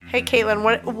Hey,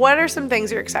 Caitlin, what are some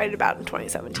things you're excited about in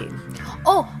 2017?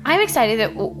 Oh, I'm excited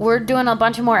that we're doing a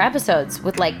bunch of more episodes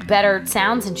with like better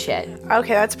sounds and shit.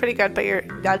 Okay, that's pretty good, but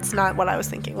that's not what I was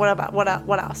thinking. What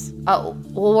else? Oh,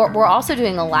 well, we're also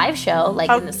doing a live show like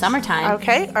in the summertime.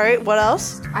 Okay, all right. What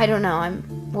else? I don't know.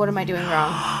 What am I doing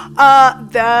wrong?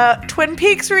 The Twin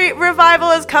Peaks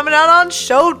revival is coming out on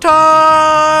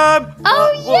Showtime.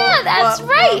 Oh, yeah, that's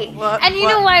right. And you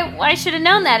know why I should have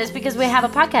known that is because we have a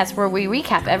podcast where we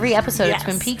recap every episode of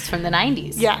Twin Peaks from the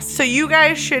 90s. Yes, so you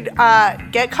guys should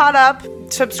get caught up,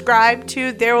 subscribe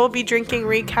to There Will Be Drinking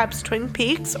Recaps Twin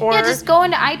Peaks. Or yeah, just go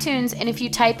into iTunes, and if you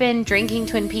type in Drinking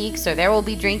Twin Peaks or There Will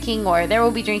Be Drinking or There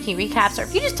Will Be Drinking Recaps, or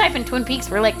if you just type in Twin Peaks,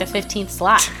 we're like the 15th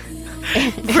slot.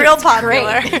 Real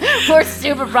popular. We're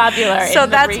super popular. So in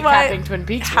the that's why Twin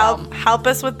Peaks help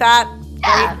us with that.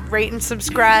 Yeah. Rate and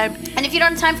subscribe. And if you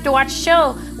don't have time to watch the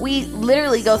show, we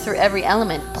literally go through every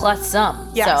element plus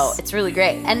some. Yes. So it's really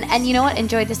great. And you know what?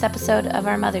 Enjoy this episode of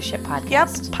our Mothership podcast.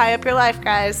 Yep. Pie up your life,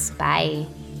 guys. Bye.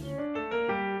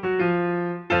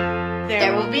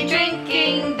 There will be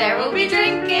drinking, there will be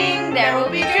drinking, there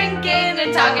will be drinking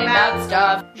and talking about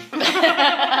stuff.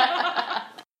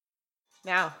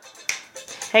 Now.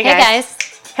 Hey guys.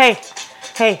 Hey.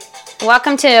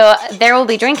 Welcome to There Will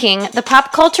Be Drinking, the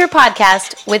pop culture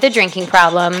podcast with a drinking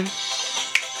problem.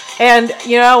 And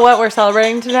you know what we're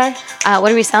celebrating today?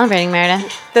 What are we celebrating,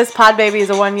 Meredith? This pod baby is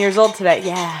 1 year old today.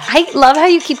 Yeah. I love how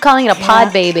you keep calling it a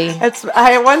pod baby. Once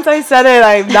I said it,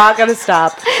 I'm not gonna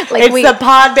stop. It's the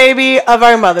pod baby of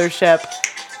our mothership.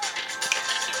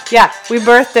 Yeah, we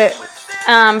birthed it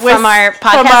from our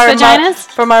podcast vaginas?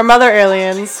 From our mother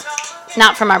aliens.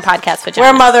 Not from our podcast vaginas.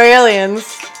 We're mother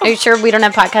aliens. Are you sure we don't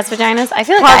have podcast vaginas? I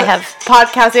feel like I have.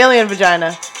 Podcast alien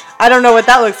vagina. I don't know what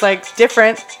that looks like.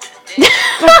 Different.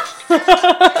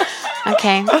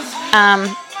 Okay. I'm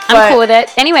cool with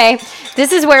it. Anyway,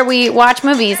 this is where we watch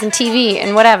movies and TV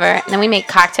and whatever, and then we make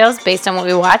cocktails based on what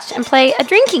we watched and play a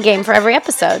drinking game for every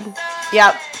episode.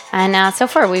 Yep. And so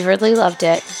far, we've really loved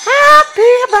it. Happy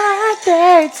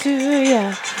birthday to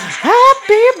you.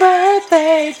 Happy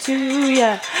birthday to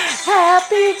you.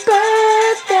 Happy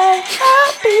birthday.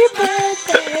 Happy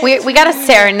birthday. We got to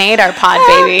serenade our pod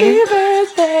baby. Happy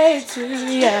birthday to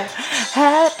you.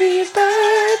 Happy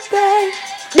birthday.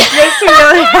 Makes me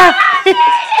really happy.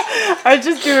 I was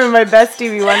just doing my best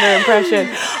Stevie Wonder impression.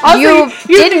 Also,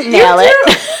 you didn't nail it.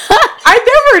 I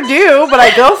never do, but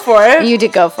I go for it. You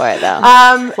did go for it, though.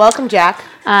 Welcome, Jack.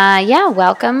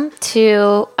 Welcome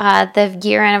to the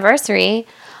year anniversary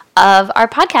of our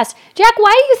podcast. Jack,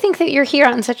 why do you think that you're here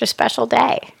on such a special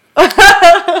day?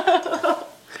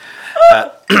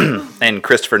 In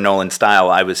Christopher Nolan style,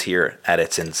 I was here at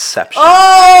its inception.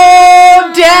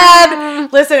 Oh,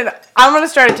 Dad! Listen, I'm going to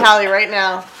start a tally right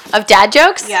now. Of dad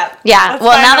jokes? Yeah. Yeah.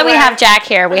 Well, now that we have Jack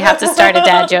here, we have to start a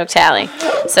dad joke tally.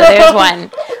 So there's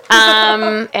one.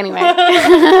 Anyway.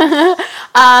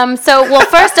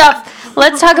 First off,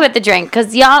 let's talk about the drink.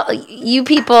 Because you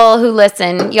people who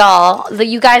listen,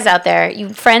 you guys out there, you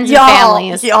friends and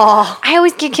families. Y'all. I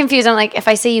always get confused. I'm like, if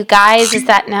I say you guys, is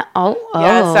that now? Oh.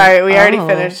 Yeah, sorry. We already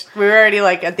finished. We were already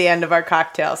at the end of our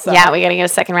cocktail. So. Yeah, we got to get a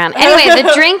second round. Anyway,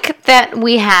 the drink that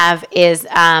we have is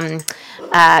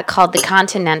called the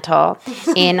Continental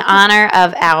in honor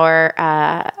of our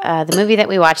the movie that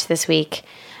we watched this week,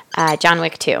 John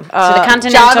Wick 2. So the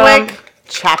Continental. John Wick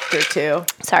Chapter 2.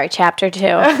 Sorry, Chapter 2.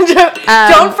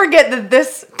 Don't forget that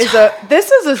this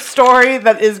is a story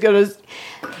that is going to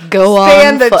go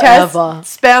on forever.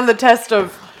 Span the test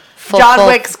of John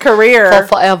Wick's career.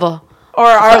 Forever.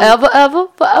 Forever.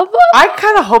 Forever. I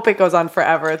kind of hope it goes on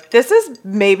forever. This is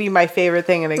maybe my favorite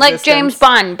thing in existence. Like James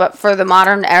Bond, but for the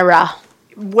modern era.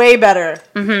 Way better.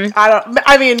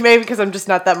 Mm-hmm. Maybe because I'm just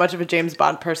not that much of a James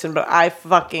Bond person, but I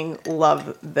fucking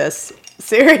love this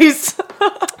series.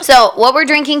 So what we're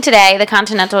drinking today, the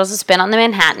Continental, is a spin on the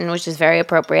Manhattan, which is very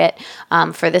appropriate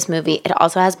for this movie. It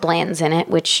also has Blanton's in it,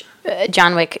 which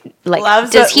John Wick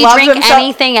loves. Does he drink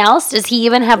anything else? Does he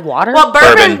even have water? Well,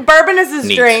 bourbon is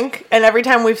his drink, and every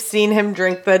time we've seen him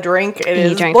drink the drink, it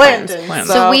is Blanton's.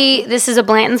 So this is a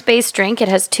Blanton's based drink. It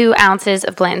has 2 ounces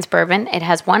of Blanton's bourbon. It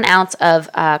has 1 ounce of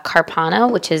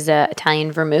Carpano, which is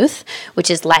Italian vermouth,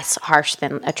 which is less harsh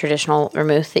than a traditional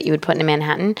vermouth that you would put in a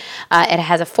Manhattan. It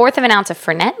has 1/4 of an ounce of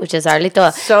Fernet, which is our little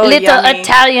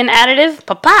Italian additive.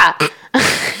 Papa.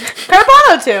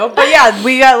 Carpano too, but yeah,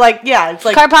 we got it's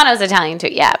like Carpano's Italian too,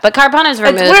 yeah. But Carpano's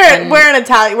vermouth. We're an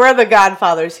Italian. We're the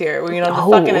Godfathers here. The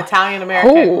fucking Italian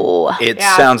American. It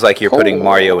sounds like you're putting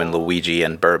Mario and Luigi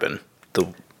in bourbon.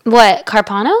 What,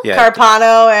 Carpano? Yeah.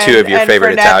 Carpano and 2 of your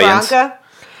favorite Fernet Italians. Branca.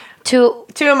 Two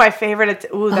of my favorite.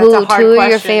 Ooh, that's Who? a hard Two question. of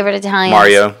your favorite Italians?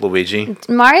 Mario, Luigi.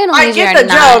 Mario and I Luigi get are the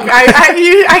not. joke.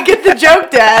 I get the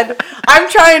joke, Dad. I'm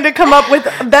trying to come up with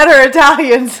better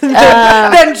Italians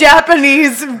than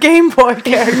Japanese Game Boy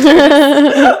characters.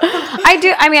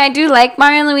 I do like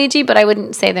Mario and Luigi, but I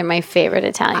wouldn't say they're my favorite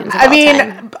Italians. Of all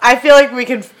time. I feel like we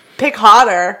could pick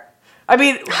hotter.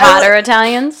 Hotter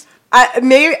Italians.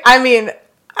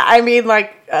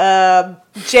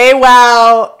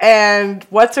 JWoww and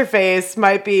what's her face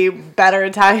might be better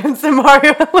Italians than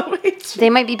Mario and Luigi. They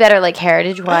might be better, like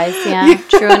heritage wise. Yeah,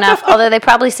 true enough. Although they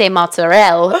probably say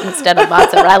mozzarella instead of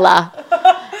mozzarella.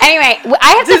 Anyway,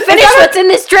 I have to finish what's in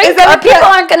this drink, or people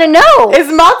aren't going to know.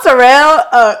 Is mozzarella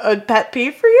a pet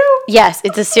peeve for you? Yes,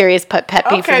 it's a serious pet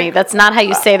peeve for me. That's not how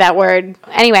you say that word.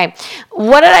 Anyway,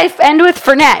 what did I end with?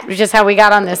 Fernet, which is how we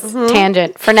got on this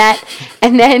tangent. Fernet,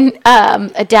 and then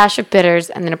a dash of bitters,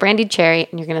 and then a brandied cherry,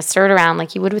 and you're going to stir it around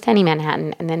like you would with any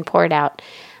Manhattan, and then pour it out.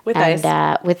 With ice.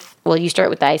 You start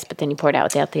with the ice, but then you pour it out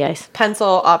without the ice.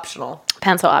 Pencil optional.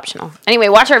 Anyway,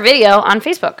 watch our video on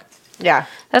Facebook. Yeah.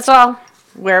 That's all.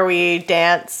 Where we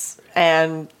dance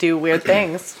and do weird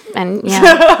things. And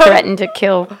threaten to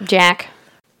kill Jack.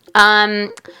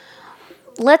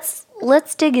 Let's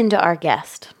dig into our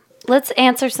guest. Let's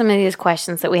answer some of these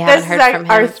questions that we haven't heard from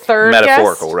him. Our third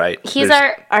Metaphorical, guest? right? He's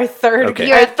our third. Okay.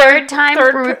 You're a third time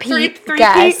repeat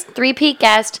guest. three-peat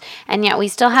guest, and yet we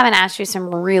still haven't asked you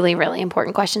some really, really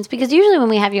important questions because usually when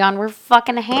we have you on, we're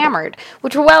fucking hammered,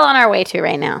 which we're well on our way to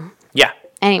right now. Yeah.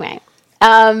 Anyway,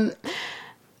 let's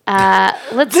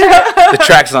start. The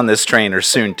tracks on this train are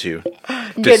soon to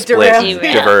Get split, derailed.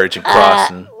 diverge, and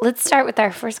cross. Let's start with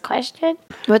our first question.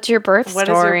 What's your birth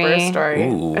story? What is your birth story?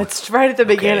 Ooh. It's right at the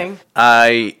beginning.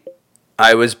 I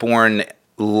was born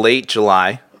late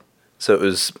July, so it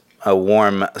was a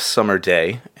warm summer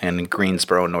day in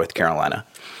Greensboro, North Carolina.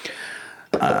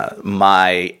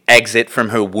 My exit from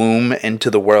her womb into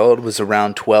the world was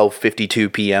around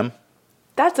 12:52 p.m.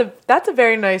 That's a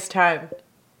very nice time.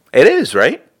 It is,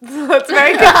 right? That's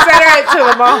very considerate to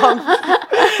the mom.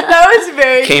 That was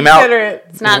very Came out. considerate.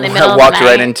 It's not in the middle of the Walked night.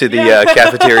 right into the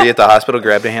cafeteria at the hospital,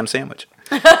 grabbed a ham sandwich.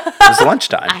 It was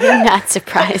lunchtime. I'm not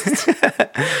surprised. Give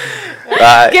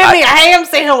me a ham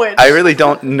sandwich. I really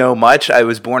don't know much. I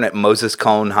was born at Moses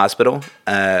Cone Hospital,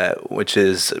 which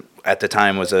is at the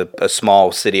time was a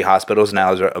small city hospital.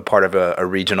 Now is a part of a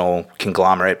regional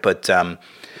conglomerate. But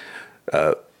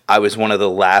I was one of the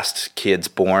last kids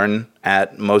born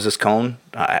at Moses Cone.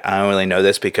 I only know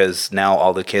this because now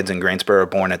all the kids in Greensboro are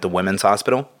born at the women's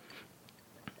hospital.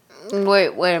 Wait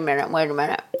a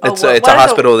minute. It's a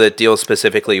hospital that deals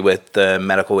specifically with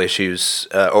medical issues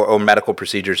or medical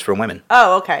procedures for women.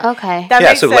 Oh, okay. Okay. That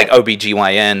makes sense. like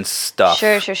OBGYN stuff.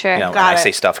 Sure. You know, Got when I it.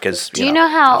 say stuff because Do you know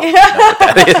how? know what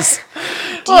that is.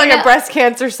 Like a breast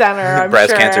cancer center, I'm Breast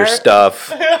sure. cancer stuff,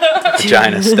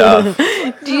 vagina stuff.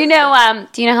 Do you know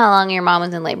how long your mom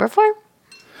was in labor for?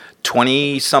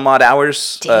 20 some odd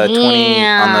hours. 20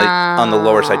 on the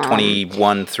lower side,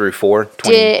 21 through 4.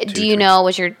 Do you know,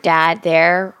 was your dad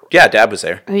there? Yeah, Dad was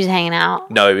there. He was hanging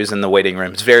out? No, he was in the waiting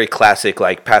room. It's very classic,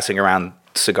 like passing around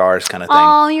cigars kind of thing.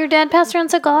 Oh, your dad passed around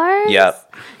cigars?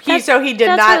 Yep. He did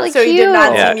not. really So he did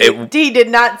not. cute. He did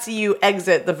not see you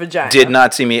exit the vagina. Did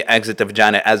not see me exit the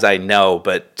vagina, as I know,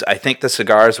 but I think the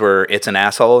cigars were "It's an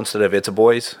asshole" instead of "It's a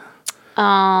boys."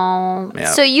 Oh.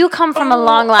 Yeah. So you come from a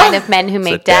long line of men who It's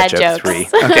a make dad jokes. 3.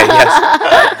 Okay,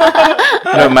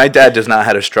 yes. No, my dad does not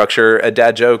how to structure a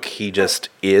dad joke. He just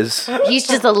is. He's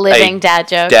just a living dad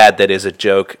joke. Dad that is a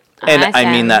joke. And I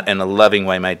mean understand. that in a loving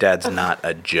way. My dad's not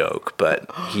a joke, but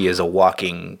he is a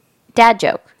walking Dad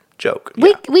joke. joke.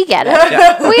 Yeah. We get it.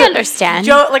 Yeah. We understand.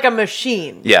 Joe, like a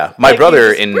machine. Yeah, my Like,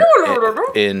 brother you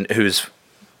just- in who's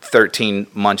 13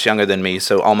 months younger than me,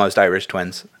 so almost Irish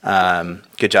twins.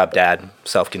 Good job, Dad.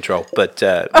 Self-control. But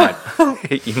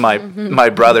my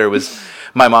brother was.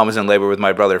 My mom was in labor with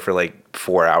my brother for like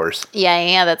 4 hours.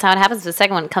 Yeah. That's how it happens. The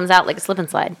second one comes out like a slip and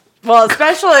slide. Well,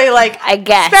 especially like I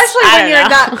guess. especially I when don't you're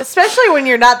know. not. Especially when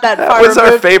you're not that That far was our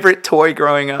removed. favorite toy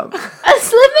growing up. A slip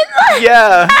and slide.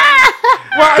 Yeah,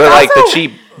 Well, but it's like the also-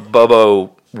 cheap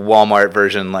Bobo Walmart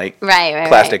version, like Right.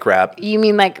 plastic wrap. You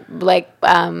mean like Like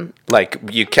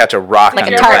you catch a rock Like on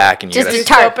a your tarp. back and you Just gotta a Did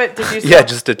you tarp. soap it? Did you? Soap, yeah,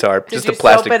 just a tarp, Did just you a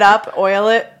plastic. soap it up? Oil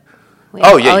it?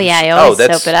 Oh yeah, You always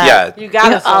that's soap it up. yeah. You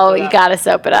gotta. Soap it You up. gotta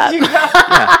soap it up.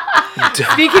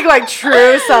 Speaking like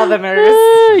true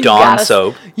Southerners. Dawn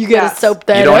soap. You gotta soap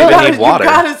that You don't up. even need water. You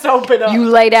gotta soap it up. You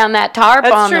lay down that tarp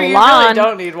That's on true, the you lawn. really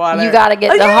don't need water. You gotta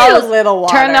get Oh, the you need a hose. little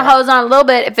water. Turn the hose on a little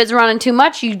bit. If it's running too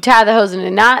much, you tie the hose in a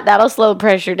knot. That'll slow the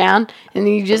pressure down, and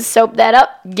then you just soap that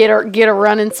up. Get a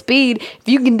running speed. If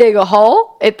you can dig a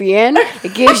hole at the end,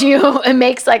 it gives you. It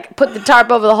makes like put the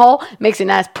tarp over the hole. Makes a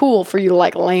nice pool for you to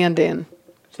like land in.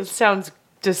 This sounds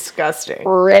disgusting.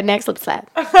 Redneck slip slide.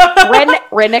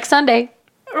 Redneck Sunday.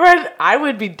 I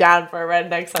would be down for a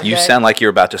redneck Sunday. You sound like you're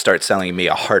about to start selling me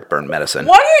a heartburn medicine.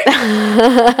 What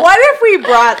if we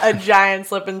brought a giant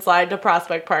slip and slide to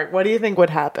Prospect Park? What do you think would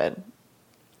happen?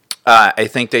 I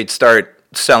think they'd start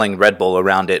selling Red Bull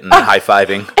around it and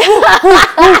high-fiving.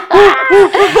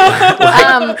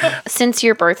 Since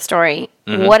your birth story,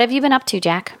 Mm-hmm. what have you been up to,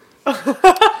 Jack? Tell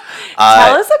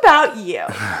us about you.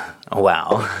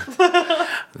 Wow.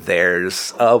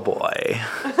 There's a boy.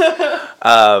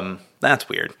 That's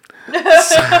weird.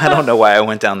 I don't know why I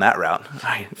went down that route.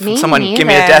 Me Someone give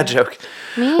me a neither. dad joke.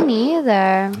 Me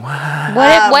neither.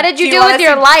 What did you do want with a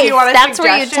your do life? you want a That's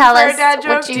where you suggestion tell for a us dad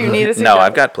what joke? Do you need a No, suggestion?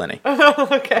 I've got plenty.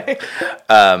 Okay.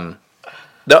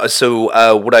 No,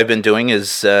 so what I've been doing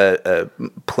is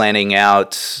planning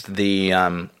out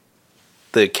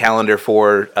the calendar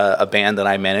for a band that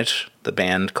I manage, the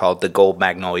band called the Gold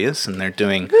Magnolias, and they're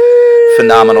doing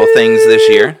phenomenal things this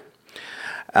year.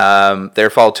 Their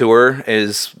fall tour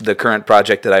is the current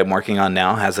project that I'm working on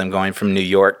now, has them going from New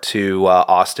York to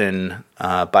Austin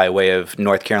by way of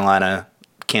North Carolina,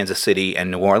 Kansas City,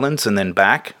 and New Orleans, and then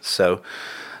back. So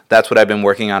that's what I've been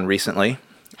working on recently.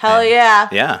 Hell yeah.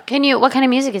 Yeah. What kind of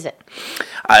music is it?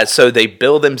 So they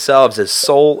bill themselves as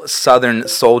soul Southern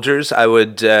soldiers. I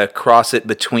would cross it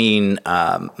between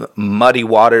Muddy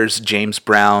Waters, James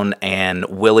Brown, and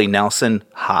Willie Nelson.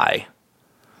 High.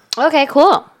 Okay,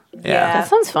 cool. Yeah. That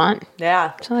sounds fun.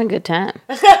 Yeah. Sounds like a good time.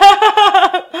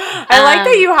 I like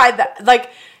that you hide that.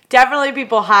 Like, definitely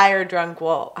people high or drunk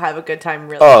will have a good time.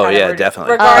 Really. Oh, kind of yeah,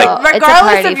 definitely. Oh, it's a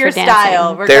regardless party of your for dancing.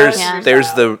 style. There's Regardless of your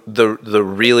style. the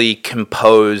really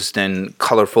composed and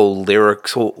colorful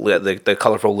lyrics, the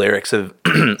colorful lyrics of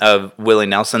of Willie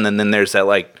Nelson, and then there's that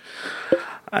like,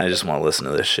 I just want to listen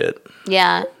to this shit.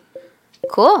 Yeah.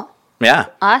 Cool. Yeah.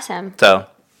 Awesome. So,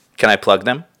 can I plug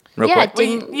them real Yeah, quick?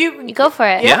 didn't, you- you go for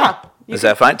it. Yeah. Is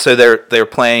that fine? So they're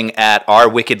playing at Our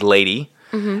Wicked Lady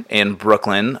in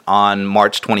Brooklyn on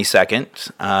March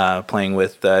 22nd, playing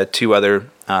with two other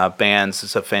bands.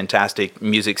 It's a fantastic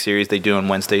music series they do on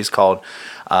Wednesdays called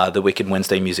the Wicked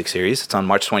Wednesday Music Series. It's on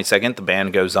March 22nd. The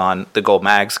band goes on, the Gold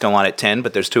Mags go on at 10,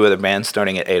 but there's two other bands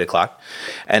starting at 8 o'clock.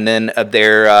 And then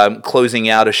they're closing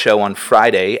out a show on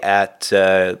Friday at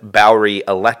Bowery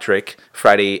Electric,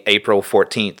 Friday, April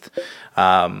 14th.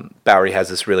 Bowery has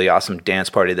this really awesome dance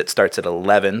party that starts at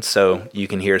 11, so you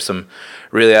can hear some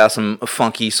really awesome,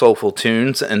 funky, soulful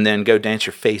tunes, and then go dance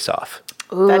your face off.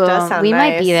 Ooh, That does sound we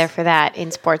might be nice. there for that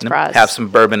in Sports Bras. Have some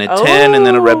bourbon at 10, and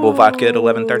then a Red Bull vodka at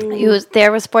 11:30. You was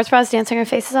there with Sports Bras dancing our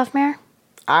faces off, Mare?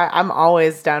 I'm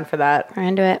always down for that. We're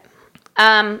into it.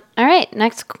 All right,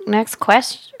 next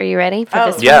question. Are you ready for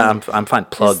this Yeah, one? I'm fine.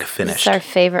 Plug This finished. is our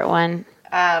favorite one.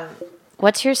 Um,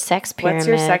 What's your sex pyramid? what's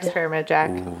your sex pyramid,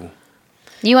 Jack?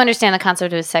 You understand the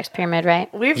concept of a sex pyramid,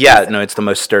 right? We've Yeah, no, it's the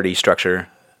most sturdy structure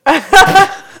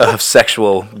of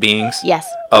sexual beings. Yes.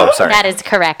 Oh, sorry. That is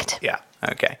correct. Yeah.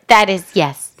 Okay. That is,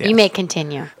 yes. Yes. You may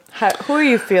continue. Who are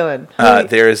you feeling?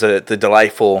 There is the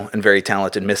delightful and very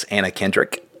talented Miss Anna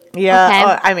Kendrick.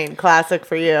 Yeah, Okay. I mean, classic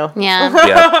for you. Yeah.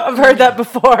 Yeah. I've heard that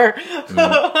before.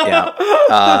 Yeah.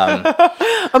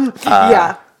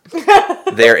 Yeah.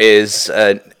 There is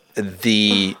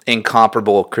the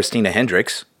incomparable Christina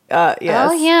Hendricks. Yes.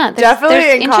 Oh, yeah. Definitely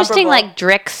There's interesting, incomparable. like,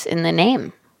 Drix in the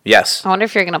name. Yes. I wonder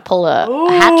if you're going to pull a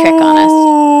hat trick on us.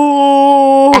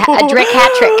 A Drick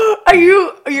hat trick.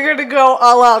 You're gonna go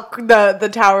all out the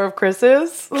Tower of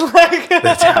Chris's? Like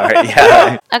That's all right.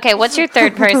 Yeah. Okay, what's your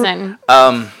third person?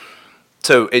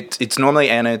 So it's normally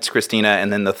Anna, it's Christina,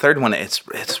 and then the third one it's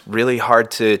really hard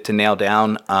to nail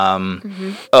down.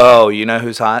 Oh, you know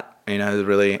who's hot? You know who's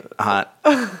really hot?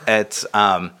 It's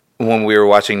when we were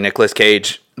watching Nicolas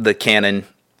Cage, the canon,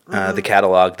 the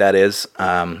catalog that is,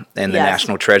 and the Yes.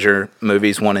 National Treasure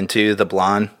movies 1 and 2. The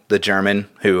blonde, the German,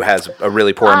 who has a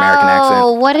really poor American Oh,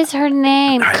 accent. what is her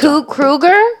name? I don't-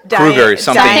 Kruger? Kruger,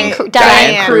 something.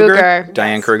 Diane Kruger.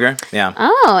 Diane Kruger. Yeah.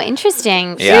 Oh,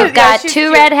 interesting. Yeah. She's got she's two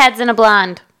cute. redheads and a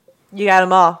blonde. You got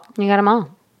them all. You got them all.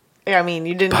 Yeah, I mean,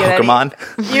 you didn't get any.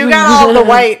 Pokemon. You got all the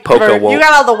white. Pokewolf. You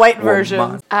got all the white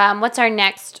versions. What's our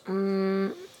next? What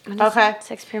is Okay. it?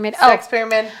 Sex pyramid. Sex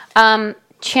pyramid.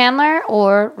 Chandler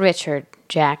or Richard,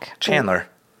 Jack? Chandler.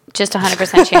 Just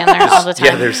 100% Chandler all the time.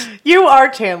 Yeah, there's. You are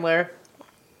Chandler.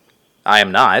 I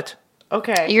am not.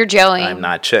 Okay. You're Joey. I'm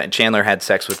not. Chandler had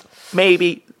sex with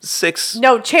maybe 6.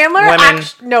 No, Chandler.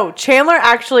 Women. Chandler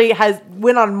actually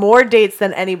went on more dates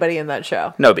than anybody in that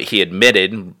show. No, but he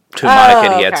admitted to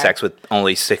Monica he had okay. sex with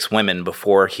only 6 women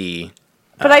before he.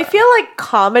 But I feel like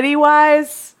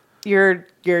comedy-wise, you're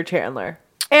Chandler.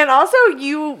 And also,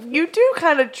 you do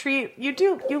kind of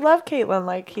you love Caitlyn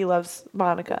like he loves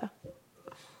Monica.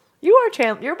 You are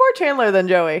Chandler. You're more Chandler than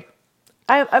Joey.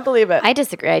 I believe it. I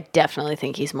disagree. I definitely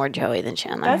think he's more Joey than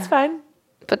Chandler. That's fine.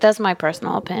 But that's my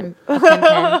personal opinion.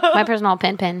 My personal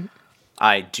pin.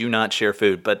 I do not share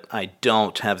food, but I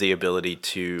don't have the ability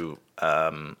to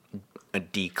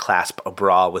declasp a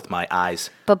bra with my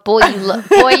eyes. But boy, you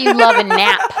love a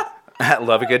nap. I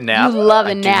love a good nap. You love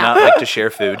a I nap. do not like to share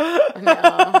food.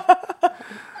 No.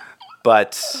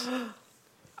 But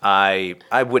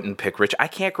I wouldn't pick Rich. I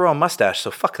can't grow a mustache,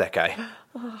 so fuck that guy.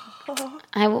 Well,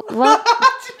 I'm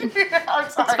sorry.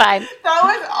 it's fine. That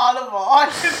was audible.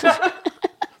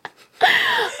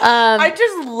 I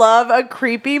just love a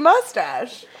creepy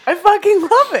mustache. I fucking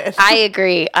love it. I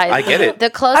agree. I get it. The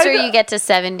closer you get to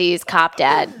 70s cop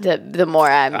dad, the more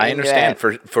I'm I into understand.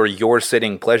 it. For your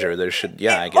sitting pleasure, there should.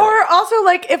 Yeah, I get Or it. also,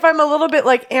 like, if I'm a little bit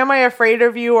like, am I afraid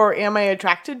of you or am I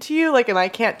attracted to you? Like, and I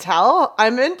can't tell.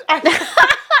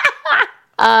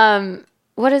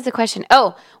 What is the question?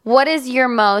 Oh, what is your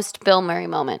most Bill Murray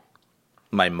moment?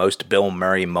 My most Bill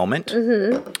Murray moment.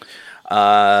 Mm-hmm.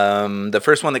 The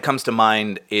first one that comes to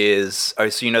mind is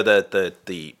so you know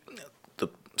the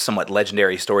somewhat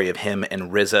legendary story of him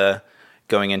and RZA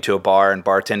going into a bar and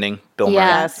bartending. Bill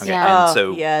Yes, Murray. yeah. And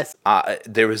so yes.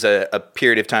 there was a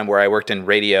period of time where I worked in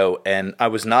radio and I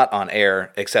was not on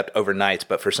air except overnights,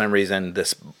 but for some reason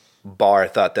this bar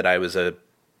thought that I was a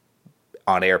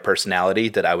on-air personality,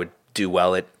 that I would do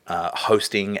well at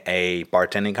hosting a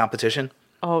bartending competition.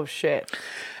 Oh, shit.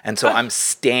 And so I'm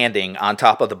standing on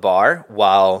top of the bar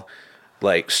while,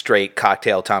 like, straight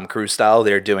cocktail Tom Cruise style,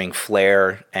 they're doing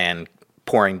flair and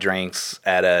pouring drinks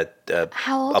at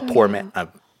How old a poor are man.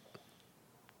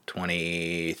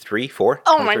 23, 4.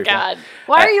 Oh my 23, 4. God.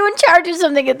 Why are you in charge of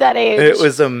something at that age? It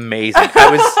was amazing.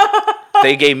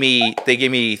 They gave me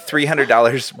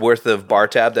 $300 worth of bar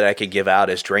tab that I could give out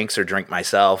as drinks or drink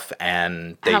myself,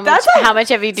 and they How much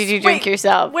did you drink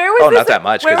yourself? Where was Oh, this? not that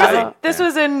much, Where 'cause was it? This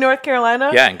was in North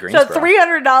Carolina? Yeah, in Greensboro. So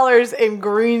 $300 in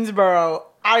Greensboro.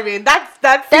 I mean, that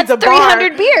feeds That's a bar.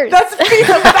 300 beers. That feeds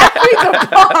a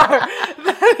bar.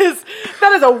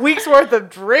 That is a week's worth of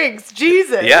drinks.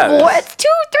 Jesus. Yeah. Well, it's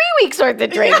 2-3 weeks worth of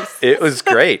drinks. It was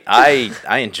great. I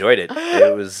enjoyed it.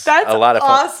 It was That's a lot of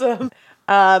fun.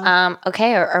 awesome.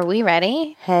 Okay, are we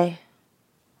ready? Hey.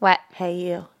 What? Hey,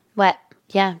 you. What?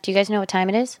 Yeah, do you guys know what time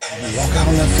it is? Walk out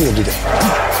on that field today.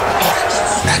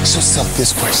 Ask yourself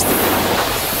this question.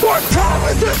 What time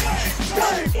is it?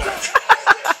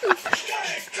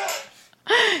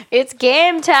 It's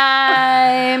game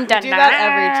time. We do that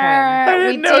every time. I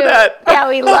didn't know that. Yeah,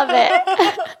 we love it.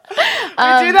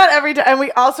 We do that every time. And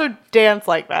we also dance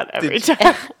like that every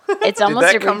time. It's almost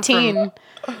that a come from- routine.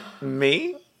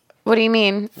 Me? What do you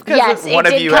mean? Yes, One it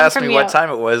of did you come asked from me you. what time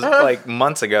it was like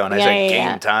months ago, and I Yeah, said yeah, game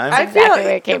yeah. time. I exactly feel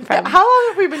where it came from. How long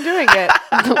have we been doing it?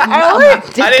 A couple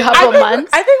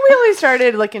months. I think we only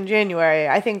started like in January.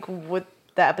 I think with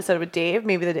the episode with Dave,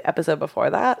 maybe the episode before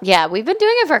that. Yeah, we've been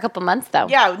doing it for a couple months though.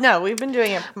 Yeah, no, we've been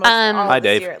doing it most all Hi, this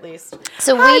Dave. year at least.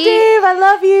 So Hi, Dave. I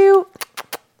love you.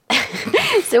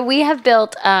 So we have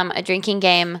built a drinking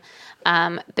game,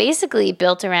 basically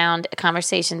built around a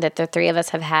conversation that the three of us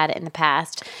have had in the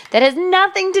past that has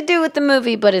nothing to do with the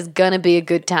movie, but is gonna be a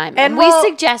good time. And we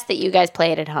suggest that you guys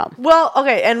play it at home. Well,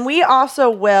 okay, and we also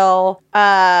will.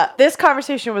 This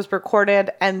conversation was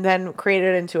recorded and then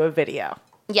created into a video.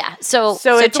 Yeah. So it's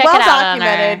check well it out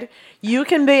documented. You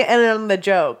can be in on the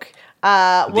joke.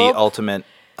 The ultimate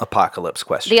apocalypse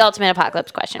question. the ultimate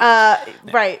apocalypse question.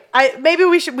 Right. Maybe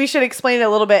we should explain it a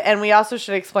little bit, and we also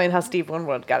should explain how Steve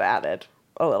Winwood got added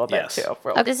a little bit Yes. too.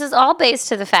 This is all based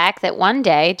to the fact that one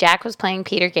day Jack was playing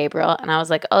Peter Gabriel, and I was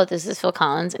like, "Oh, this is Phil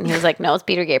Collins," and he was like, "No, it's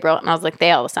Peter Gabriel," and I was like,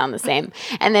 "They all sound the same."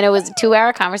 And then it was a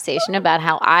 2-hour conversation about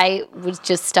how I was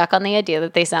just stuck on the idea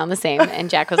that they sound the same, and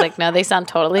Jack was like, "No, they sound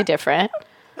totally different."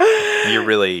 You're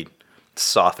really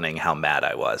softening how mad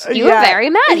I was. You were very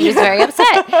mad. He was very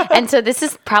upset. And so this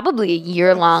is probably a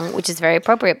year long, which is very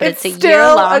appropriate, but it's a still year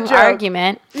a long joke.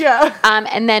 argument. Yeah.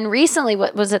 And then recently,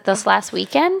 what was it, this last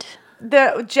weekend?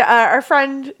 Our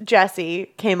friend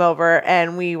Jesse came over,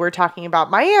 and we were talking about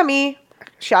Miami.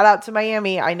 Shout out to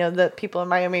Miami. I know that people in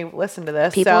Miami listen to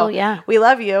this. People, so yeah. we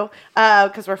love you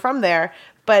because we're from there.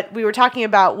 But we were talking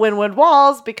about Winwood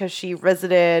Walls because she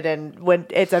visited, and when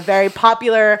it's a very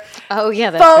popular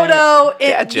that's photo,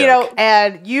 Dad you know, joke.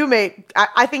 and you made.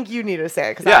 I think you need to say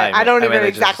it because Yeah, I don't even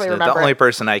it's exactly just, remember. The only it.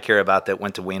 person I care about that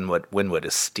went to Winwood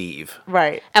is Steve.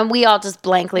 Right. And we all just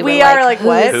blankly We were are like, "Who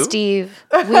what? is Steve?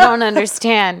 We don't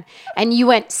understand." And you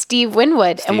went, "Steve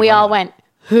Winwood." And we all Winwood. went,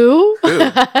 "Who?"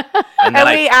 And And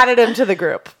we added him to the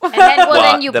group. And then,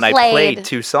 then you I played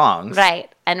 2 songs. Right.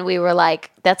 And we were like,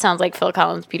 that sounds like Phil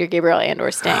Collins, Peter Gabriel, and or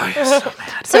Sting.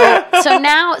 So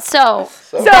now, with all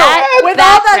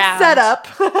that set up,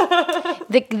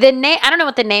 the name, I don't know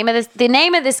what the name of this, the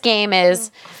name of this game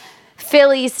is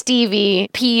Philly, Stevie,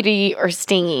 Petey, or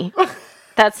Stingy.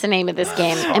 That's the name of this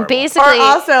game. And or basically,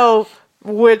 also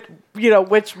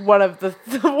which one of the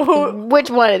which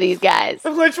one of these guys?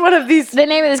 which one of these? The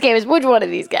name of this game is which one of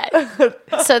these guys?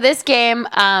 So this game,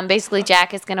 basically,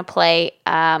 Jack is going to play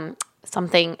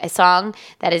a song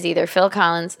that is either Phil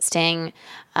Collins, Sting,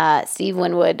 Steve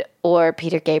Winwood, or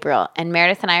Peter Gabriel. And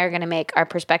Meredith and I are going to make our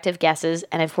prospective guesses.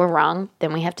 And if we're wrong,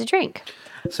 then we have to drink.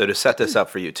 So to set this up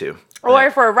for you two. Or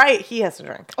if we're right, he has to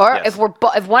drink. Or Yes.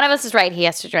 if one of us is right, he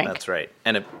has to drink. That's right.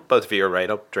 And if both of you are right,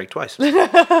 I'll drink twice.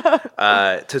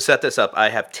 To set this up, I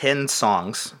have 10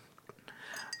 songs.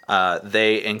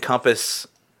 They encompass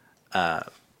the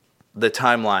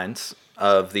timelines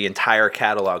of the entire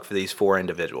catalog for these 4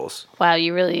 individuals. Wow,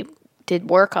 you really did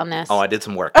work on this. Oh, I did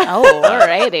some work. Oh,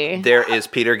 alrighty. There is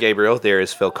Peter Gabriel, there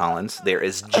is Phil Collins, there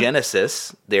is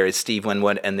Genesis, there is Steve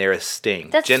Winwood, and there is Sting.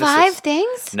 That's Genesis, 5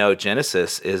 things? No,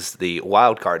 Genesis is the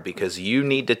wild card because you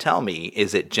need to tell me,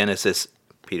 is it Genesis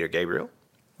Peter Gabriel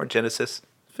or Genesis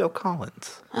Phil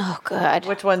Collins? Oh, God.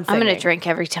 Which one's I'm going to singing? drink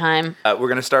every time. We're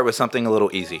going to start with something a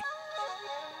little easy.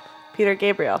 Peter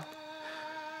Gabriel.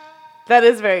 That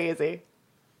is very easy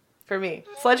for me.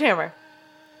 Sledgehammer.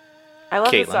 I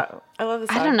love this Caitlin. song. I love this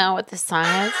song. I don't know what this song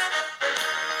is.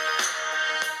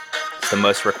 It's the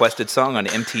most requested song on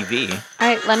MTV. All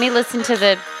right, let me listen to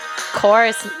the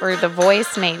chorus or the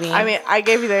voice, maybe. I mean, I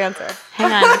gave you the answer.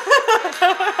 hang on.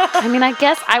 I mean, I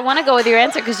guess I want to go with your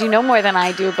answer because you know more than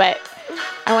I do, but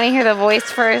I want to hear the voice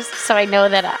first so I know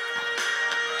that.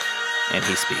 And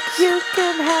he speaks. You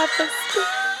can have a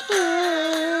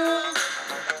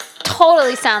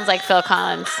Totally sounds like Phil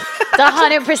Collins. The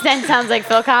 100% sounds like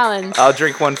Phil Collins. I'll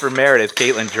drink one for Meredith.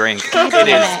 Caitlin, drink. Damn It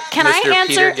is it. Can Mr. I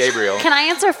answer? Peter Gabriel. Can I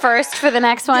answer first for the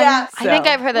next one? Yeah, I think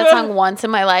so. I've heard that song once in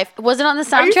my life. Was it on the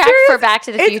Are you soundtrack serious? for Back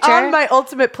to the Future? It's on my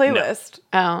ultimate playlist.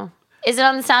 Oh. Is it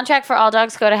on the soundtrack for All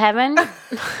Dogs Go to Heaven? Why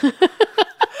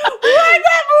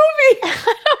that movie?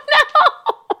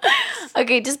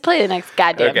 Okay, just play the next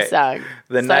goddamn Okay. song.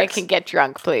 The so next- I can get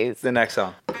drunk, please. The next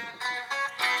song.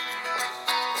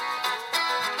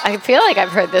 I feel like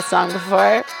I've heard this song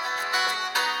before.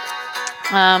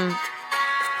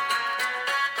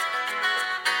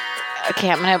 Okay,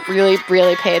 I'm gonna really,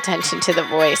 really pay attention to the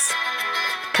voice.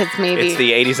 Cause maybe It's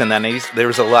the 80s and the 90s. There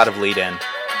was a lot of lead in.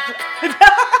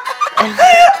 I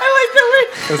like the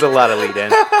way. There was a lot of lead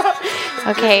in.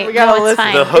 okay, We gotta no, it's listen.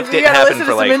 fine. The hook You didn't gotta happen listen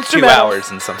for to some like 2 instrumentals.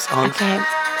 hours in some songs. Okay,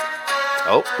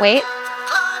 Oh, wait.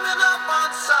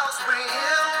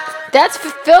 That's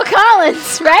Phil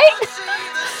Collins, right?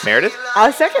 Meredith?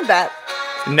 I'll second that.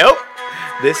 Nope.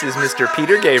 This is Mr.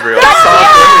 Peter Gabriel.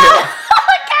 Oh,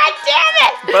 God damn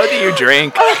it! Both of you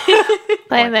drink.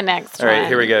 Play the next All one. right,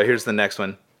 here we go. Here's the next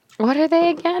one. What are they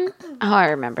again? Oh, I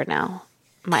remember now.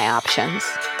 My options.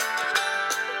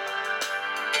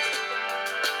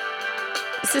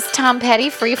 Is this Tom Petty,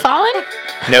 Free Fallin'?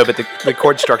 No, but the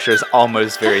chord structure is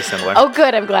almost very similar. Oh,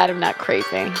 good. I'm glad I'm not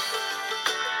crazy.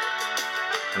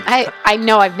 I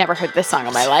know I've never heard this song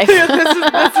in my life.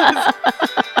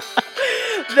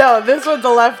 No, this one's a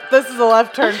left. This is a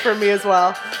left turn for me as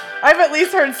well. I've at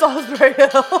least heard Salisbury Hill.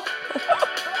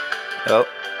 Oh.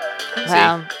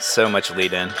 Wow. See, so much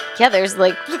lead in. Yeah, there's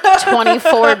like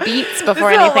 24 beats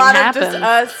before This is anything a lot happens. of just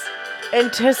us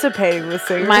anticipating the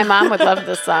singer. My mom would love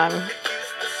this song.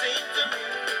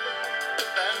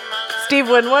 Steve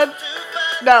Winwood.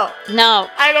 No, No,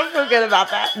 I don't feel good about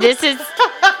that. this is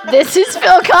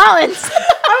Phil Collins.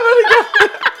 I'm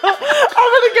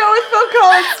gonna go with Phil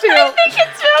Collins too. I think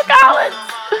it's Phil Collins.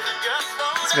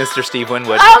 It's Mr. Steve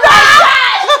Winwood. Oh my God!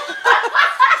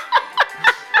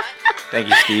 Thank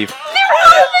you, Steve. They're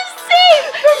all the same.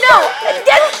 No,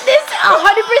 this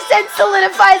 100%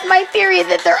 solidifies my theory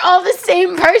that they're all the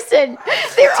same person.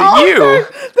 They're To all you.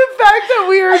 The fact that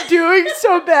we are doing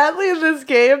so badly in this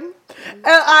game, and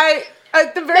I,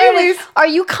 at the very least, Are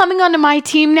you coming onto my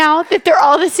team now that they're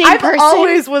all the same I person?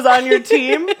 always was on your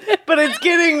team, but it's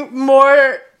getting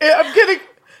more. I'm getting.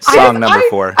 Song number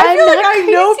 4. I feel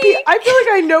like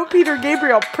I know Peter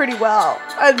Gabriel pretty well,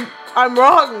 and I'm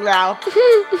wrong now.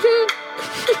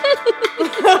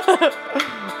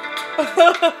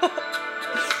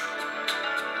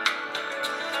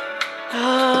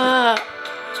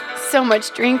 So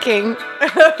much drinking.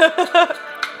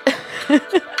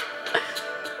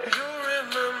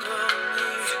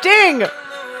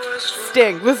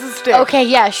 Sting. This is Sting. Okay,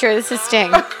 yeah, sure. This is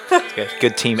Sting. Okay,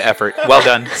 good team effort. Well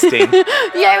done, Sting.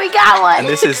 Yeah, we got one. And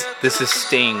this is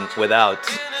Sting without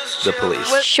the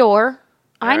police. Sure.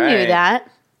 I knew right.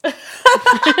 that.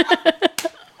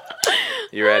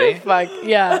 You ready? Fuck,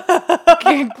 yeah.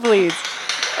 Okay, please.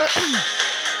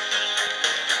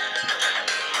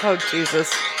 Oh,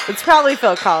 Jesus. It's probably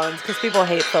Phil Collins, because people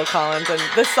hate Phil Collins, and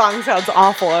this song sounds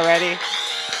awful already.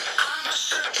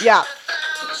 Yeah.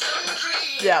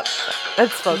 Yeah.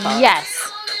 It's Phil Collins.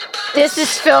 Yes. This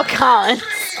is Phil Collins.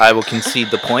 I will concede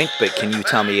the point, but can you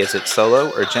tell me, is it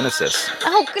solo or Genesis?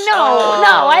 Oh,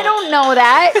 no, I don't know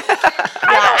that.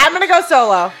 I'm going to go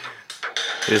solo.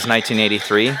 It is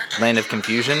 1983, Land of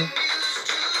Confusion,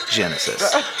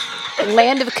 Genesis.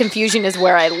 Land of Confusion is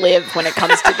where I live when it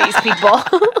comes to these people.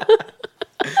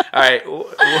 All right,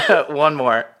 one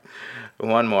more.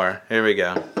 Here we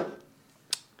go.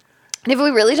 Have we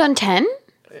really done 10?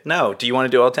 No, do you want to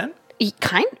do all 10?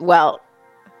 Well,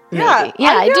 Yeah. maybe. Yeah,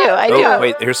 I do. Oh,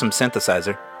 wait, here's some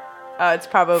synthesizer. It's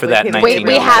probably For that Peter 19 Wait,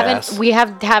 Gabriel. we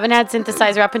haven't had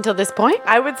synthesizer up until this point?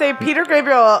 I would say Peter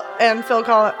Gabriel and Phil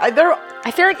Collins. They're I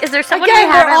feel like, is there someone Again,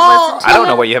 we they're haven't all- listened to? I don't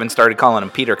know why you haven't started calling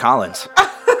him Peter Collins.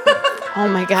 Oh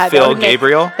my God. that Phil would make-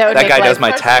 Gabriel? that would That make guy life- does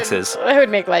my taxes. That would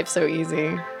make life so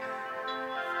easy.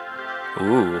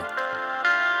 Ooh.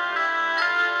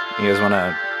 You guys want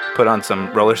to put on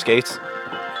some roller skates?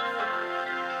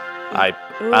 I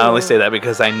only say that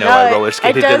because I know I roller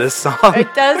skated to this song.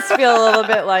 It does feel a little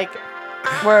bit like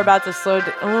we're about to slow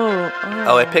down.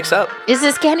 Oh, it picks up. Is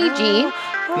this Kenny G?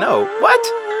 No.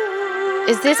 What?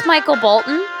 Is this Michael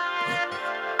Bolton?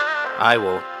 I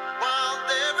will.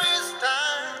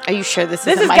 Are you sure this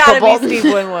This isn't has Michael got to Bolton? be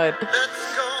Steve Winwood.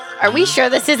 Are we sure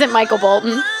this isn't Michael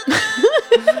Bolton?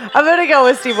 I'm going to go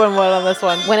with Steve Winwood on this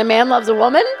one. When a Man Loves a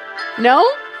Woman? No?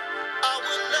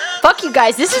 Fuck you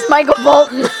guys. This is Michael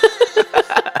Bolton.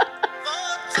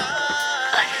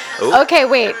 Ooh. Okay,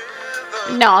 wait.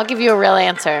 No, I'll give you a real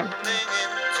answer.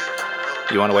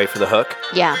 You want to wait for the hook?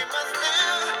 Yeah.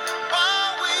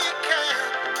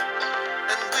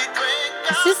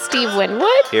 Is this Steve Winwood?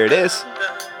 Here it is.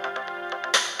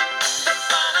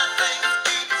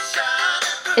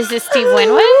 Is this Steve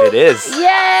Winwood? It is. Yay!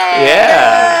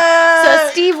 Yeah. So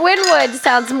Steve Winwood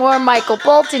sounds more Michael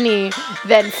Bolton-y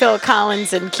than Phil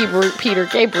Collins and Peter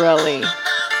Gabriel-y.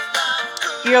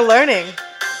 You're learning.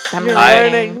 I'm You're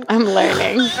learning. learning. I'm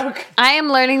learning. I am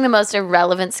learning the most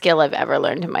irrelevant skill I've ever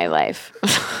learned in my life,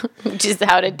 which is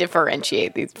how to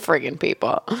differentiate these friggin'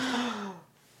 people.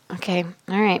 Okay,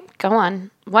 all right, go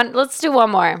on. Let's do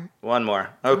one more. One more.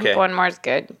 Okay. One more is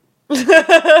good.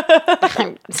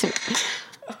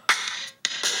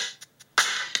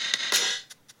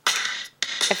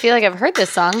 I feel like I've heard this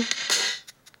song.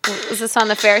 Was this on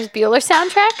the Ferris Bueller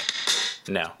soundtrack?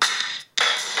 No.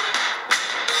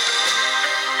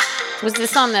 Was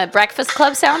this on the Breakfast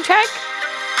Club soundtrack?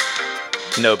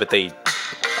 No, but they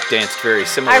danced very I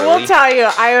similarly. will tell you,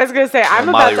 I was going to say, I'm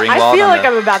Molly about to, Ringwald I feel on like the-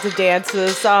 I'm about to dance to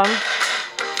this song.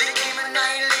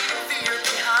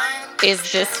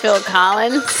 Is this Phil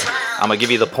Collins? I'm gonna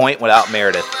give you the point without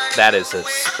Meredith. That is a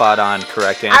spot-on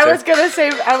correct answer. I was gonna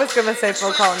say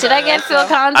Phil Collins. Did I get Phil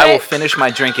Collins I will right? finish my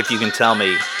drink if you can tell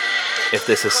me if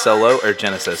this is solo or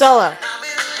Genesis. Solo.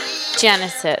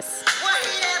 Genesis.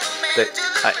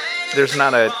 There's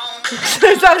not a.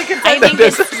 There's not a consensus. I think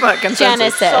This it's is not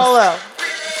consensus. Genesis.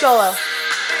 Solo.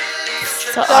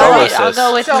 So, all right, I'll sis.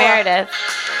 go with Solo. Meredith.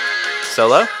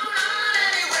 Solo?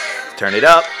 Turn it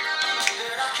up.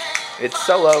 It's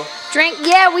solo. Drink.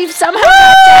 Yeah, we somehow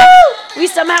got Jack. We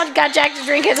somehow got Jack to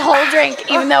drink his whole drink,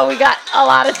 even though we got a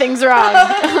lot of things wrong.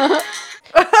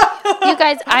 You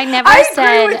guys, I never I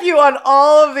said. agree with you on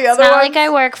all of the It's other not ones. like I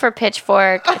work for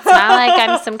Pitchfork. It's not like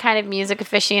I'm some kind of music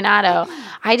aficionado.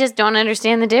 I just don't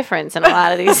understand the difference in a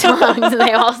lot of these songs, and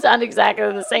they all sound exactly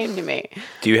the same to me.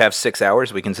 Do you have 6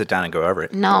 hours? We can sit down and go over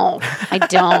it. No, I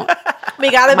don't. we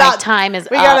got My about time is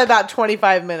we up. got about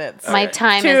 25 minutes. My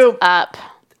time To- is up.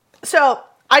 So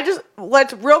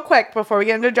let's real quick before we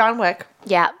get into John Wick,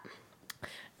 Yeah.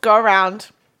 go around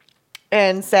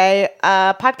and say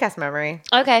podcast memory.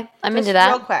 Okay, I'm Just into that.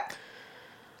 real quick.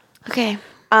 Okay.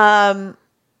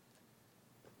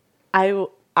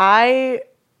 I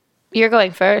You're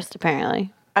going first,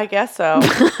 apparently. I guess so.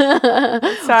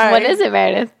 Sorry. What is it,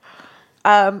 Meredith?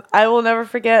 I will never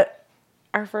forget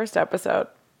our first episode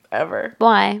ever.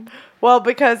 Why? Well,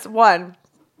 because one,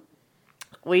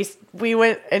 we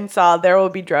went and saw There Will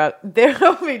Be Drunk. There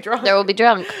Will Be Drunk. There will be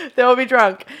drunk. There Will Be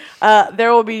Drunk.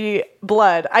 There Will Be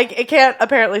Blood. I can't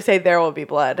apparently say There Will Be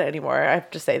Blood anymore. I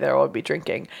have to say There Will Be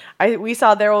Drinking. We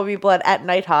saw There Will Be Blood at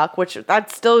Nighthawk, which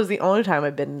that still is the only time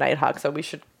I've been to Nighthawk, so we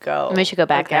should go. We should go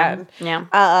back again. then. Yeah.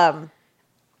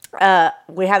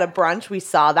 We had a brunch. We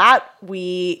saw that.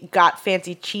 We got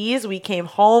fancy cheese. We came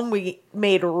home. We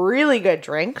made really good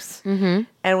drinks. Mm-hmm.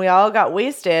 And we all got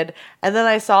wasted. And then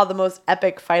I saw the most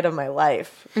epic fight of my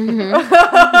life.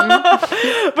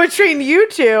 Mm-hmm. Between you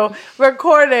two,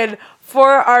 recorded for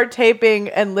our taping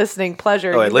and listening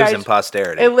pleasure. Oh, it You lives guys- in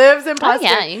posterity. It lives in posterity.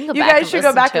 yeah, you can go You back guys and should go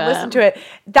listen back to and it. listen to it.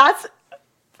 That's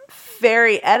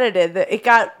very edited. It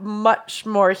got much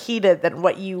more heated than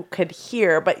what you could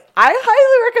hear, but I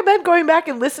highly recommend going back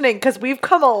and listening because we've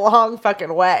come a long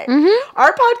fucking way. Mm-hmm.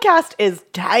 Our podcast is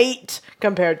tight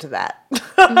compared to that.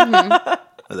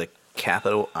 With a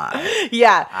capital I.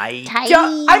 Yeah. Tight.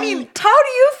 I mean, how do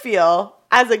you feel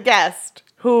as a guest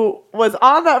who was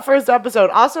on that first episode?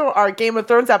 Also, our Game of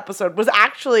Thrones episode was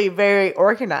actually very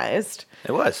organized,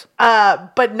 It was.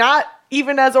 but not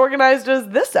even as organized as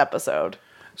this episode.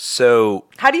 So,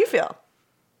 How do you feel?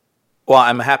 well,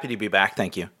 I'm happy to be back.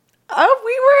 Thank you. Oh,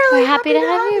 we were really We're happy to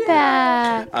have you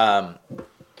back.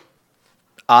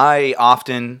 I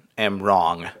often am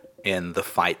wrong in the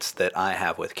fights that I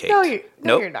have with Kate. No, you're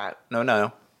Nope. not.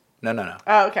 No.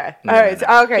 Oh, okay. No, All right. no,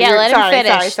 So, okay. Yeah, you're, let him sorry,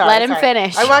 finish. sorry, Let him sorry.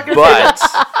 finish. I'm not gonna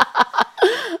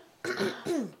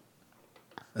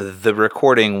But the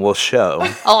recording will show,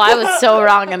 Oh, I was so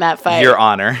wrong in that fight. Your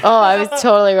Honor. Oh, I was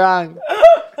totally wrong.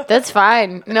 That's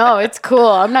fine. No, it's cool.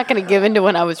 I'm not going to give in to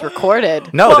when I was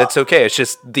recorded. No, that's okay. It's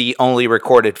just the only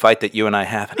recorded fight that you and I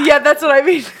have. Yeah, that's what I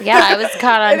mean. Yeah, I was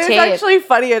caught on It is tape. actually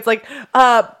funny. It's like,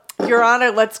 Your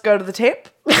Honor, let's go to the tape.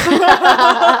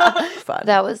 Fun.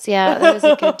 That was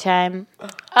a good time.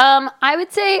 I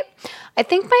would say, I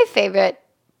think my favorite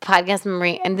podcast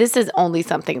memory, and this is only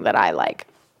something that I like.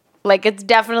 Like, it's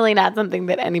definitely not something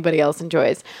that anybody else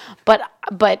enjoys. But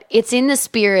it's in the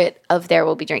spirit of There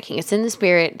Will Be Drinking. It's in the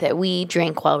spirit that we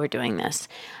drink while we're doing this.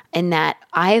 And that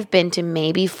I have been to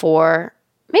maybe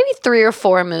 3 or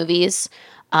 4 movies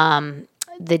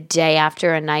the day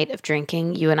after a night of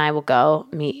drinking. You and I will go.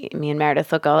 Me and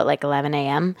Meredith will go at like 11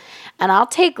 a.m. And I'll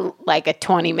take like a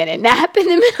 20-minute nap in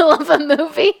the middle of a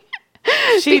movie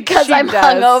because I'm does.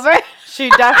 hungover. She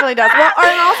definitely does. Well,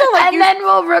 and also, like, And then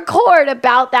we'll record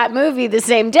about that movie the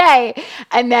same day.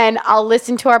 And then I'll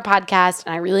listen to our podcast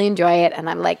and I really enjoy it. And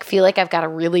I'm like, feel like I've got a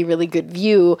really, really good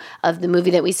view of the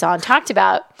movie that we saw and talked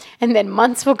about. And then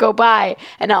months will go by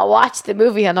and I'll watch the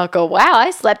movie and I'll go, wow,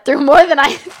 I slept through more than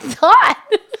I thought.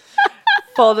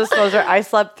 full disclosure, I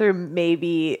slept through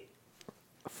maybe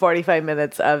 45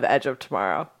 minutes of Edge of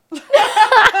Tomorrow.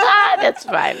 That's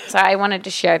fine. So I wanted to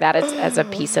share that as a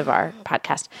piece of our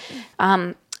podcast.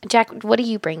 Jack, what do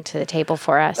you bring to the table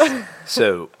for us?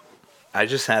 So, I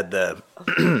just had the,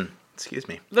 excuse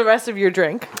me, The rest of your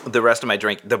drink. the rest of my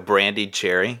drink, the brandied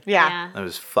cherry. Yeah. That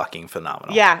was fucking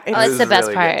phenomenal. Yeah. Oh, it's the best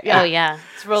really part. good. Yeah. Oh, yeah.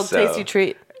 It's a real So- tasty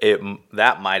treat.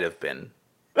 That might have been.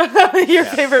 Your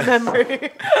favorite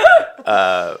memory.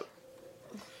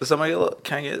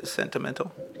 Can I get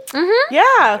sentimental?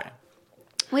 Yeah. Okay.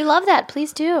 We love that.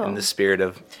 Please do. In the spirit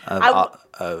of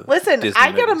Listen, Disney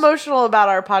I get movies. emotional about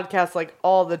our podcast like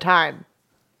all the time.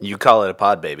 You call it a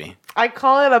pod baby. I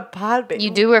call it a pod baby.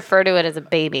 You do refer to it as a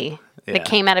baby Yeah. that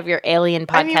came out of your alien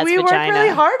podcast I mean, we vagina. work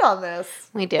really hard on this.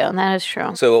 We do, and that is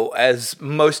true. So, as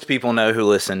most people know who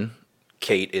listen,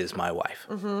 Kate is my wife.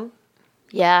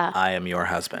 Yeah, I am your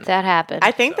husband. that happened.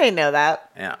 I think they know that.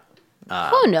 Yeah.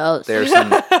 Who knows? There's some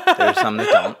that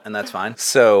don't, and that's fine.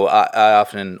 So I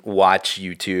often watch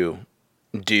you two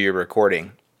do your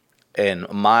recording, and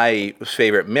my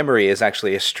favorite memory is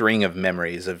actually a string of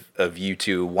memories of you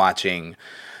two watching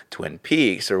Twin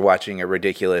Peaks or watching a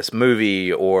ridiculous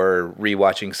movie or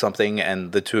rewatching something,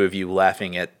 and the two of you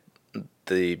laughing at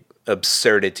the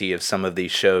absurdity of some of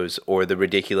these shows or the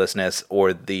ridiculousness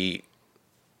or the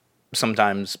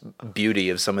sometimes beauty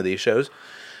of some of these shows.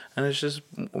 And it just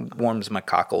warms my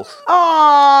cockles.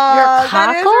 Aww, Your that is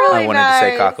cockle? really I wanted to say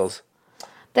nice. cockles.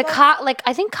 The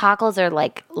I think cockles are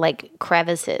like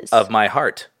crevices. Of my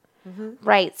heart.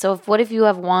 Right. So what if you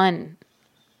have one?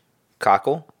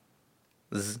 Cockle?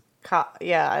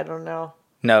 Yeah, I don't know.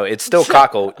 No, it's still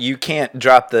cockle. You can't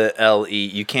drop the L-E.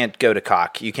 You can't go to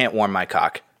cock. You can't warm my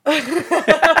cock.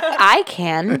 I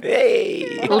can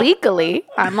Hey! legally.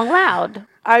 I'm allowed.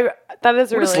 That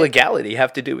is What does really. legality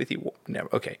have to do with you? Never.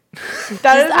 Okay.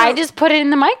 That is I just put it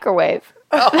in the microwave.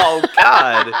 Oh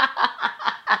God.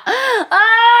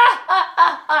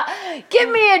 Give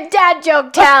me a dad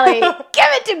joke, Tally.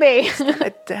 Give it to me. A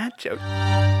dad joke.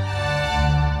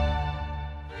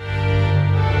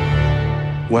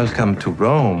 Welcome to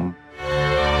Rome.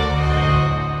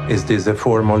 Is this a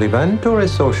formal event or a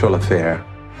social affair?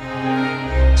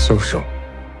 Social.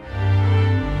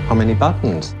 How many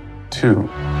buttons? 2.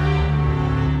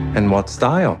 And what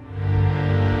style?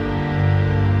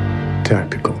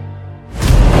 Tactical.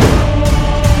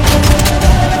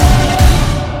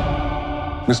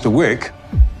 Mr. Wick,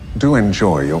 do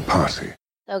enjoy your party.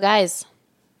 So, guys,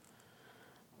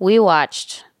 we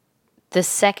watched the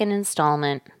second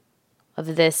installment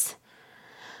of this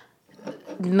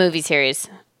movie series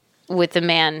with the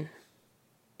man,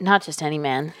 not just any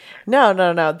man.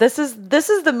 No. This is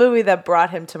the movie that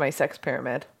brought him to my sex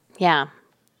pyramid. Yeah.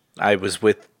 I was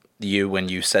with you when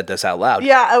you said this out loud.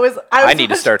 Yeah, I was. I need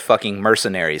to start fucking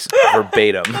mercenaries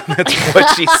verbatim. That's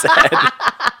what she said.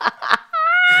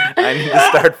 I need to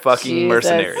start fucking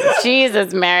mercenaries.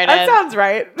 Jesus, Meredith. That sounds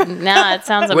right. No, it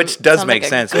sounds Which does sounds make like a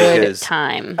sense good because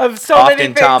time. Of so many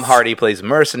Often things. Tom Hardy plays a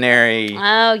mercenary.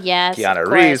 Oh yes, Keanu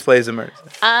of Reeves course. plays a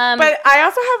mercenary. But I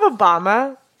also have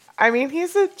Obama. I mean,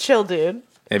 he's a chill dude.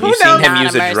 Have Who you seen knows? him Not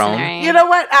use a a drone? mercenary. You know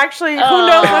what? Actually, who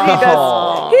knows what he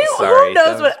does? Sorry, who knows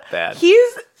that was what? bad.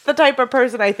 He's the type of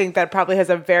person I think that probably has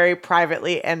a very private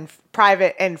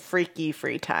and freaky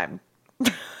free time.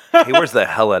 He wears the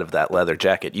hell out of that leather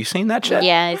jacket. You seen that shit?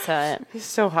 Yeah, I saw it. He's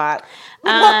so hot.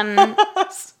 You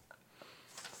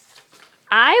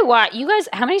guys.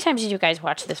 How many times did you guys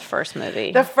watch this first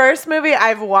movie? The first movie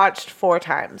I've watched 4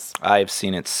 times. I've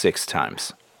seen it 6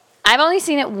 times. I've only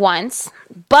seen it once,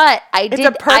 but It's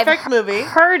a perfect movie.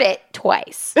 Heard it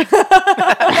twice because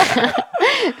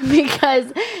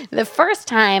the first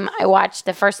time I watched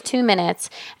the first 2 minutes,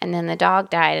 and then the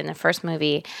dog died in the first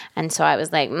movie, and so I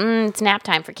was like, "It's nap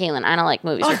time for Keelan. I don't like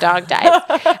movies where dog dies,"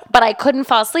 but I couldn't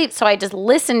fall asleep, so I just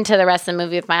listened to the rest of the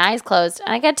movie with my eyes closed.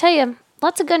 And I gotta tell you,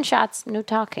 lots of gunshots, no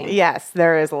talking. Yes,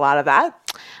 there is a lot of that.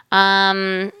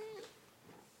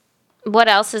 What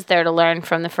else is there to learn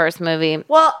from the first movie?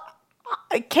 Well,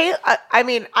 Kate, I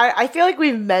mean, I feel like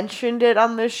we've mentioned it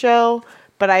on this show,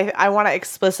 but I want to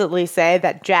explicitly say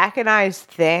that Jack and I's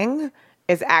thing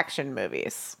is action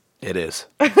movies. It is.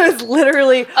 It's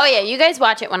literally Oh yeah, you guys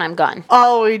watch it when I'm gone.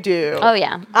 all we do. Oh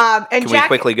yeah. And Can Jack, we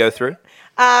quickly go through?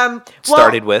 well,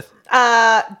 Started with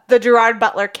the Gerard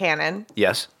Butler canon.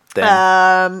 yes.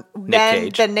 Then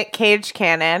Cage. The Nick Cage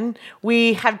canon.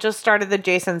 We have just started the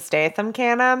Jason Statham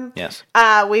canon. Yes.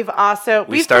 We've also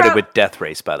We started with Death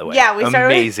Race, by the way. Yeah, we started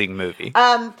with- amazing movie.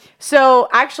 So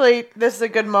actually, this is a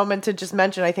good moment to just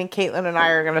mention. I think Caitlin and I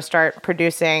are going to start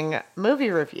producing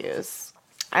movie reviews.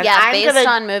 And Yeah, based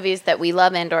on movies that we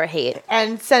love and or hate.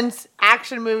 And since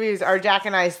action movies are Jack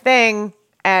and I's thing,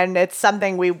 and it's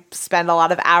something we spend a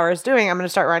lot of hours doing, I'm going to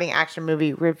start writing action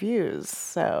movie reviews.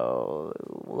 So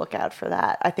look out for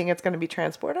that. I think it's going to be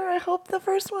Transporter. I hope the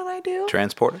first one I do.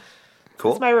 Transporter.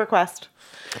 Cool. That's my request.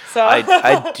 So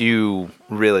I do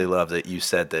really love that you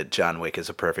said that John Wick is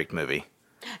a perfect movie.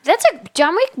 That's a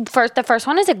John Wick first. The first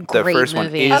one is a The great first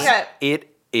movie. one is Okay.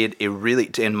 it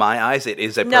really, in my eyes, it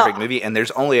is a No. perfect movie. And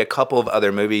there's only a couple of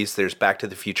other movies. There's Back to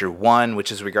the Future 1,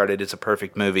 which is regarded as a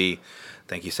perfect movie.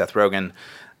 Thank you, Seth Rogen.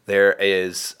 There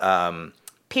is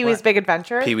Pee-wee's Big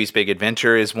Adventure. Pee-wee's Big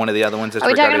Adventure is one of the other ones that's Are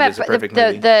we talking regarded about as a perfect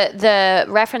movie. the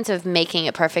reference of making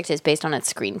it perfect is based on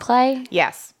its screenplay?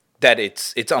 Yes. That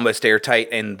it's almost airtight,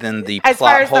 and then the As far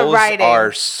plot as the holes writing.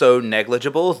 are so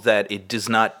negligible that it does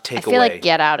not I take feel away. like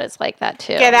Get Out is like that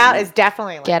too. Get Out is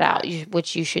definitely like Get that. Out,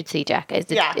 which you should see, Jack. Is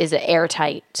Yeah. is an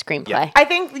airtight screenplay. I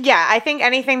think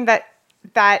anything that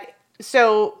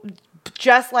so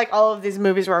just like all of these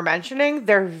movies we're mentioning,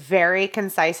 they're very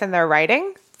concise in their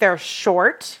writing. They're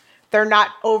short. They're not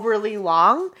overly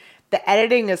long. The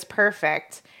editing is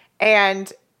perfect,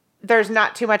 and there's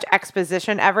not too much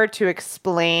exposition ever to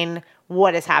explain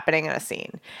what is happening in a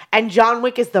scene. And John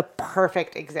Wick is the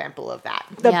perfect example of that.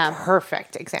 The Yeah.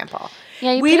 perfect example.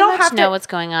 Yeah, you we pretty don't much have know to what's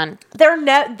going on. they're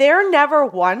never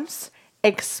once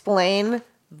explain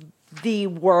the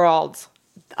world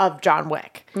of John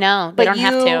Wick. No, they But don't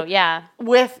have you- to. Yeah.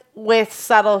 With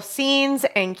subtle scenes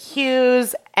and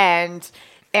cues and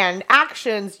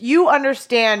actions, you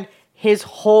understand his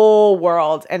whole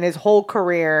world and his whole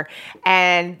career,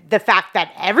 and the fact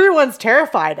that everyone's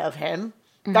terrified of him,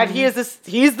 that he's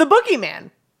the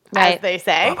boogeyman. Right. as they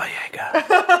say. Baba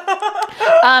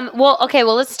Yaga.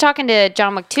 Well, let's talk into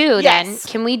John Wick 2 then.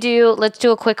 Yes. Let's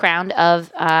do a quick round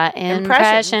of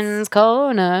Impressions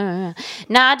Corner.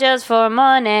 Not just for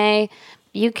money.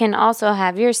 You can also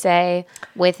have your say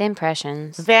with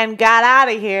impressions. Van got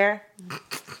out of here.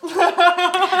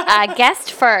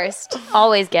 Guest first.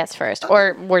 Always guest first.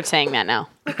 Or we're saying that now.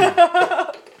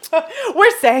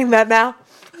 We're saying that now.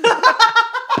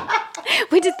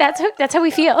 That's how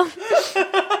we feel.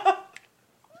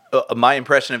 My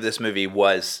impression of this movie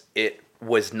was it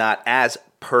was not as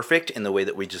perfect in the way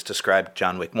that we just described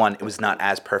John Wick 1. It was not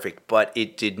as perfect, but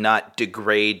it did not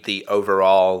degrade the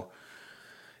overall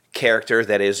character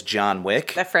that is John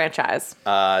Wick. The franchise.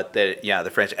 The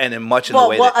franchise. And then much in the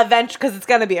way Well, eventually, because it's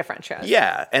going to be a franchise.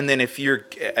 Yeah, and then I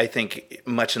think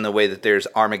much in the way that there's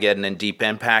Armageddon and Deep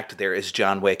Impact, there is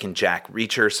John Wick and Jack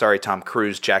Reacher. Sorry, Tom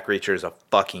Cruise. Jack Reacher is a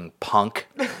fucking punk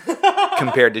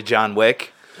compared to John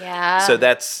Wick. Yeah. So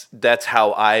that's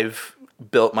how I've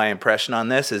built my impression on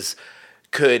this is,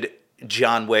 could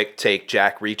John Wick take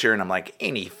Jack Reacher? And I'm like,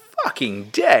 any fucking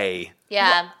day.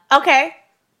 Yeah. Okay.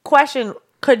 Question.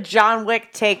 Could John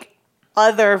Wick take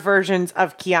other versions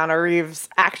of Keanu Reeves'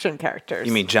 action characters?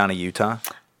 You mean Johnny Utah?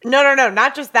 No.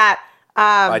 Not just that.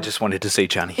 I just wanted to say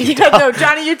Johnny Utah. Yeah, no,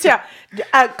 Johnny Utah.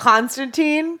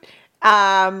 Constantine,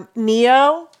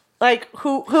 Neo. Like,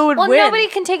 who would Well, win? nobody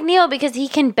can take Neo because he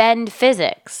can bend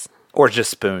physics. Or just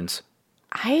spoons.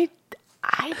 I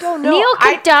don't know. Neo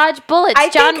can dodge bullets. I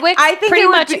think- John Wick, I think pretty it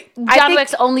would much, be- I John think-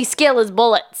 Wick's only skill is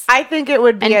bullets. I think it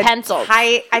would be And pencils.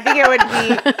 I think it would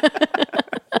be.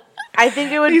 I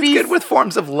think it would He's be good with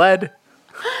forms of lead.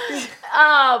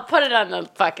 Oh, put it on the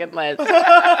fucking list.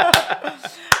 I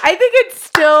think it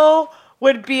still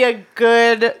would be a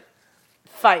good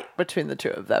fight between the two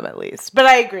of them, at least. But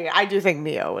I agree. I do think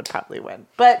Neo would probably win.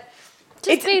 But Just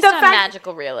it's based the on fact-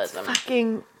 magical realism.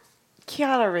 fucking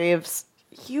Keanu Reeves,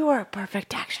 you are a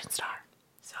perfect action star.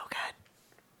 So good.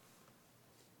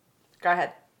 Go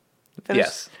ahead. Finish.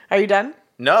 Yes. Are you done?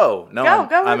 No. Go,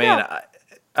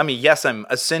 I mean, yes, I'm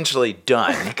essentially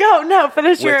done Go. No,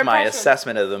 finish your with my impression.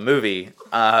 assessment of the movie.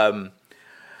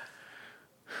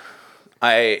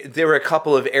 There were a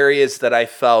couple of areas that I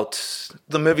felt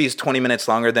the movie is 20 minutes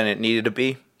longer than it needed to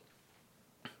be.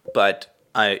 But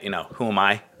who am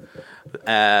I?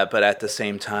 But at the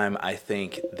same time, I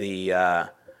think the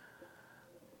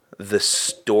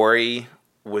story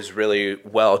was really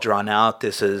well drawn out.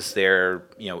 This is their,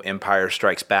 Empire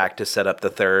Strikes Back to set up the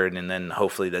third, and then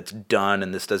hopefully that's done,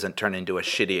 and this doesn't turn into a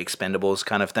shitty Expendables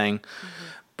kind of thing. Mm-hmm.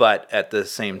 But at the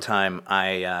same time,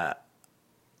 I'm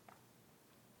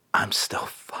still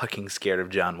fucking scared of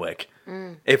John Wick.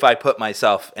 If I put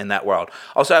myself in that world.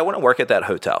 Also, I want to work at that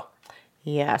hotel.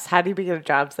 Yes. How do you get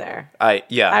jobs there?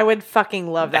 Yeah. I would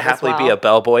fucking love that. happily as well. be a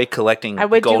bellboy collecting I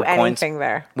would gold do coins. anything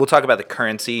there. We'll talk about the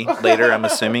currency later, I'm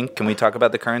assuming. Can we talk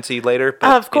about the currency later?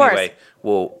 Of course. Anyway,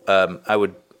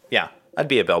 I'd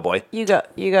be a bellboy. You go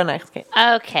next, Kate.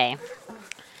 Okay.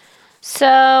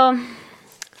 So,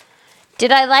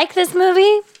 did I like this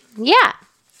movie? Yeah.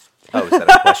 Oh, is that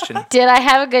a question? Did I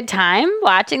have a good time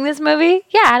watching this movie?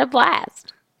 Yeah, I had a blast.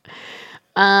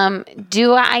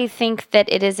 Do I think that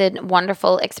it is a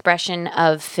wonderful expression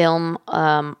of film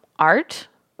art?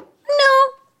 No,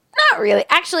 not really.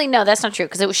 Actually, no, that's not true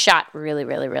because it was shot really,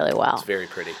 really, really well. It's very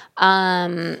pretty.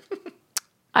 I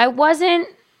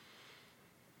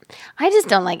just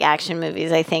don't like action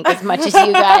movies, I think, as much as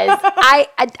you guys.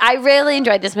 I really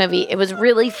enjoyed this movie. It was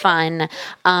really fun.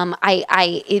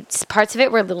 It's parts of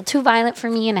it were a little too violent for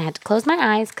me, and I had to close my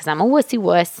eyes because I'm a wussy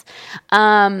wuss.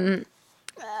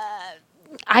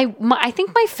 I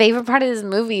think my favorite part of this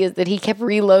movie is that he kept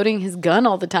reloading his gun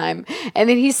all the time, and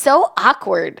then he's so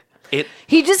awkward.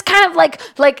 He just kind of like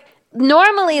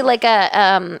normally like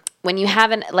a when you have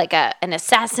an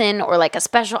assassin or like a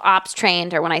special ops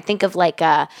trained, or when I think of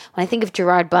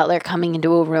Gerard Butler coming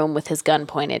into a room with his gun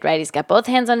pointed, right? He's got both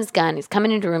hands on his gun. He's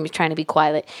coming into a room. He's trying to be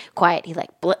quiet. He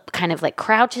kind of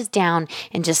crouches down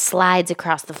and just slides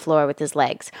across the floor with his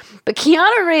legs. But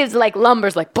Keanu Reeves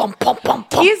lumbers bum bum bum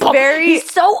bum. He's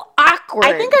so awkward.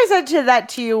 I think I said that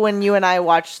to you when you and I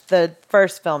watched the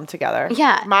first film together.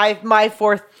 Yeah. My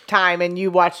fourth time, and you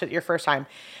watched it your first time.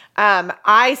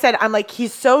 I said, I'm like,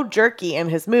 he's so jerky in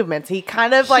his movements. He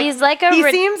kind of He's like a he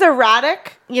seems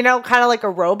erratic, kind of like a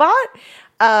robot,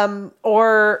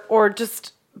 or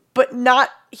just, but not,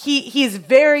 he's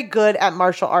very good at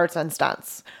martial arts and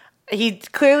stunts. he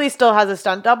clearly still has a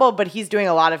stunt double, but he's doing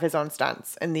a lot of his own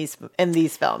stunts in these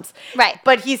films. Right.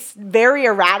 But he's very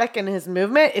erratic in his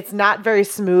movement. It's not very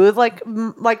smooth like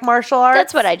martial arts.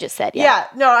 That's what I just said. Yeah.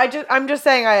 No, I'm just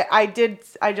saying I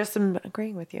just am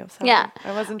agreeing with you. Sorry. Yeah.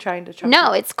 I wasn't trying to.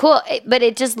 No, it's cool, but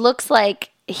it just looks like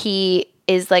he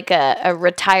is like a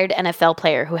retired NFL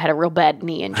player who had a real bad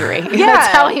knee injury. Yeah. That's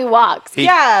how he walks.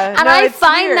 Yeah. And no, I it's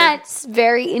find weird. that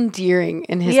very endearing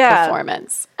in his Yeah.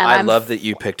 performance. And I love that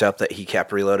you picked up that he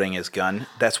kept reloading his gun.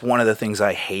 That's one of the things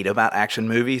I hate about action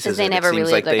movies is they that never it seems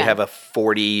reload like their they gun. have a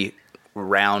 40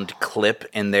 round clip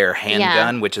in their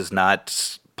handgun, which is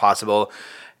not possible.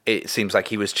 It seems like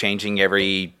he was changing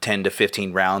every 10 to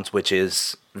 15 rounds, which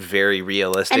is very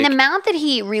realistic. And the amount that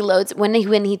he reloads when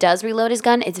he does reload his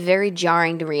gun, it's very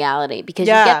jarring to reality because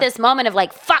Yeah. you get this moment of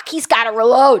like, fuck, he's got to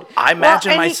reload. I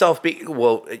imagine and myself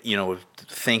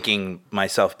thinking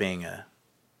myself being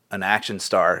an action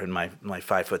star in my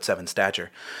 5'7" stature.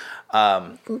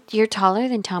 You're taller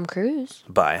than Tom Cruise.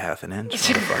 By half an inch,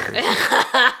 motherfucker.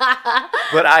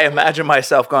 But I imagine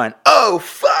myself going, "Oh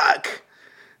fuck,"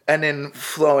 and then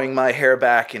flowing my hair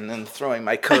back, and then throwing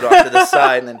my coat off to the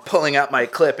side, and then pulling out my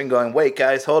clip and going, "Wait,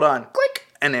 guys, hold on," click,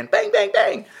 and then bang, bang,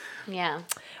 bang. Yeah.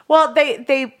 Well, they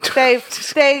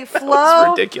It's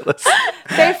flow. ridiculous.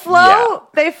 They flow. Yeah.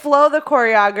 They flow the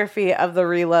choreography of the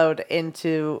reload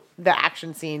into the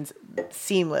action scenes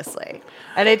seamlessly,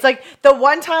 and it's like the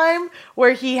one time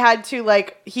where he had to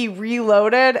he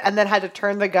reloaded and then had to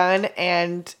turn the gun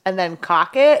and then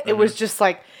cock it. It was just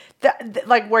like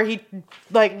where he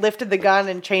lifted the gun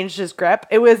and changed his grip.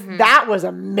 It was that was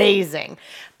amazing.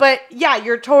 But yeah,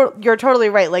 you're totally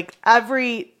right. Like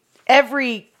every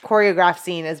choreographed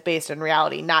scene is based in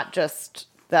reality, not just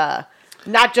the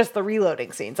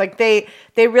reloading scenes. Like they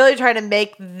really try to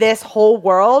make this whole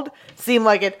world seem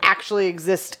like it actually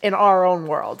exists in our own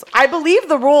world. I believe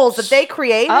the rules that they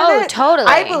create. Oh, in it, totally.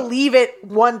 I believe it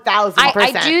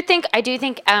 1,000%. I do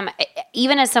think,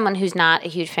 even as someone who's not a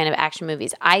huge fan of action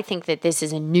movies, I think that this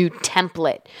is a new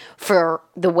template for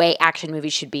the way action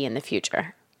movies should be in the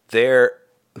future. There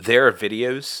are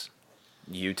videos,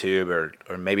 YouTube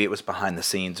or maybe it was behind the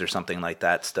scenes or something like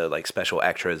that. So like special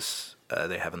extras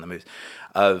they have in the movies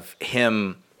of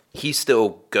him. He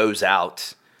still goes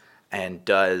out and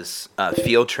does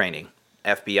field training,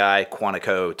 FBI,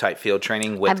 Quantico type field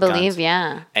training with I believe, guns.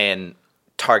 yeah. And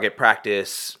target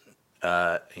practice,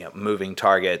 moving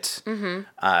targets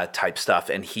type stuff.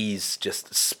 And he's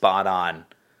just spot on.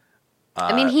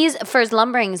 I mean, he's for his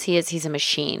lumberings, he's a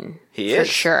machine. He for is.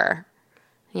 sure.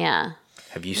 Yeah.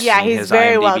 Have you Yeah, seen he's his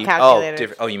very IMDb? well calculated. Oh,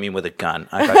 different. Oh, you mean with a gun?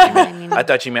 I thought you meant. I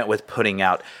thought you meant with putting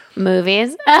out.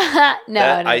 Movies? No.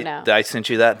 I sent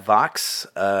you that Vox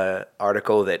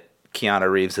article that Keanu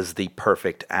Reeves is the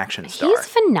perfect action star. He's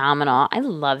phenomenal. I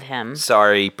love him.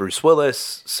 Sorry, Bruce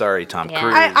Willis. Sorry, Tom Yeah.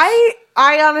 Cruise.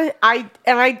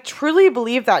 I truly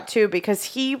believe that too, because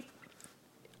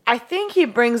I think he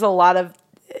brings a lot of,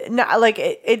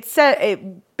 it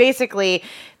said basically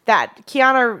that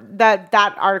Keanu,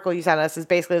 that article you sent us is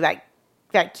basically that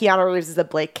Keanu Reeves is a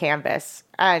blank canvas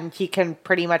and he can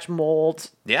pretty much mold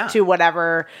to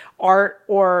whatever art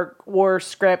or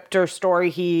script or story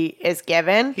he is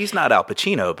given. He's not Al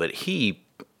Pacino, but he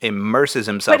immerses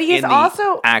himself he's in the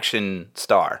also action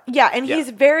star. Yeah, and he's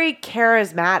very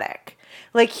charismatic.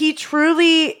 Like he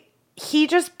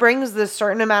just brings this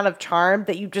certain amount of charm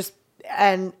that you just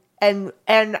and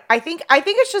I think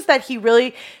it's just that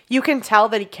you can tell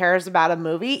that he cares about a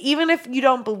movie. Even if you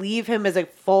don't believe him as a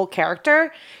full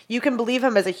character, you can believe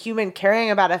him as a human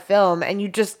caring about a film, and you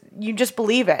just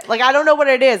believe it. Like I don't know what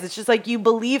it is. It's just like you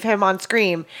believe him on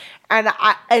screen.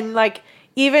 And like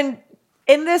even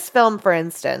in this film, for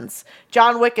instance,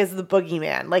 John Wick is the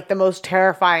boogeyman, like the most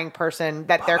terrifying person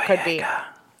that there could be.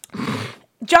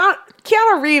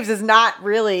 Keanu Reeves is not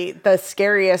really the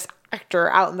scariest actor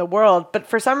out in the world, but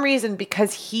for some reason,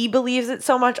 because he believes it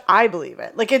so much, I believe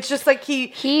it. Like it's just like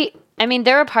I mean,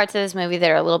 there are parts of this movie that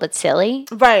are a little bit silly,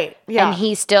 right? Yeah, and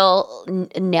he still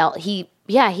he's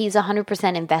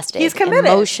 100% invested. He's committed,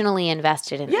 emotionally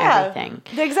invested in everything.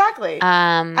 Exactly.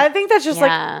 I think that's just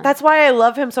like that's why I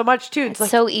love him so much too. It's like,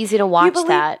 so easy to watch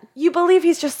that. You believe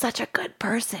he's just such a good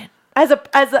person as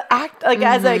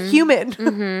a human.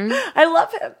 I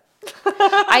love him.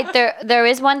 There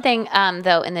is one thing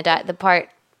though in the part.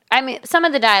 I mean, some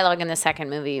of the dialogue in the second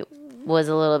movie was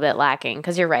a little bit lacking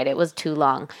because you're right, it was too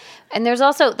long. And there's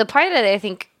also the part that I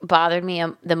think bothered me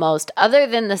the most, other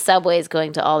than the subways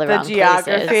going to all the wrong places.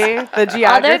 The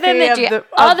geography.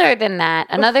 Other than that,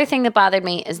 another thing that bothered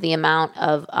me is the amount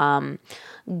of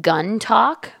gun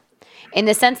talk. In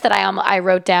the sense that I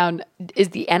wrote down, is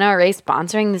the NRA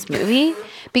sponsoring this movie?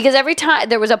 Because every time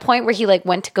there was a point where he like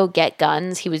went to go get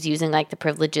guns, he was using like the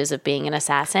privileges of being an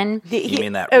assassin. You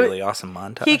mean that really awesome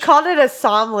montage? He called it a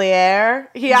sommelier.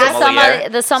 He asked Sommelier?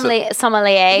 The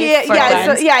sommelier. He for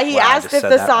guns. he Wow, I asked just if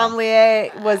said the that wrong.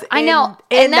 sommelier was I know,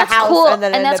 in and the that's house, cool, and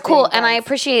then and that's ended up being cool, and I guns.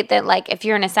 appreciate that. Like, if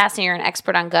you're an assassin, you're an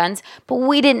expert on guns, but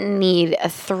we didn't need a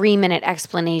 3-minute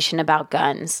explanation about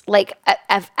guns. Like,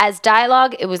 as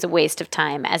dialogue, it was a waste of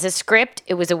time. As a script,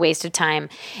 it was a waste of time.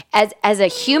 As a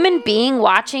human being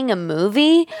watching a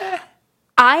movie,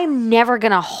 I'm never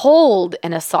gonna hold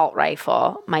an assault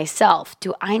rifle myself.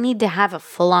 Do I need to have a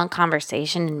full-on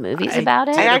conversation in movies about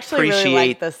it? I actually really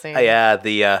like this scene.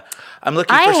 Yeah, I'm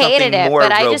looking I for hated something it, more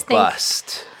but I just think-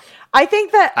 robust. I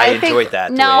think that I think, enjoyed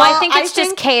that. No, the way- I think I it's just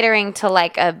think- catering to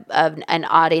like an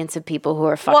audience of people who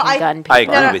are fucking gun people. I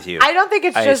agree with you. I don't think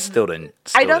it's I just. still didn't.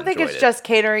 I don't think it's just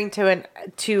catering to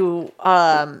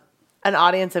an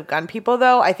audience of gun people,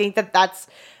 though. I think that's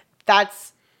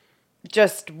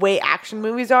just way action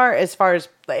movies are, as far as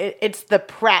it's the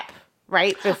prep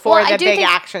right before Well, I the do big think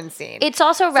action scene. It's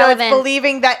also So relevant. it's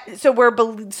believing that.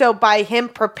 So by him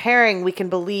preparing, we can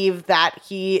believe that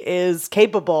he is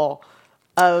capable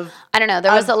of. I don't know.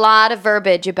 There was a lot of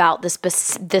verbiage about the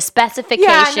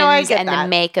specifications I get and that. the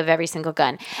make of every single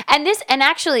gun. And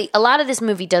actually, a lot of this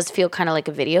movie does feel kind of like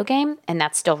a video game, and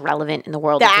that's still relevant in the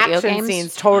world The of video action games.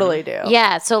 scenes totally do.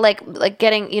 Yeah, so like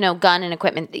getting gun and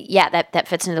equipment. Yeah, that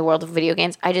fits into the world of video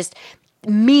games.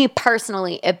 Me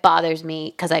personally, it bothers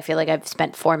me because I feel like I've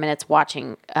spent 4 minutes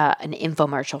watching an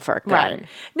infomercial for a gun. Right.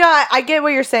 No, I get what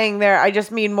you're saying there. I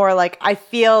just mean more like I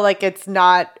feel like it's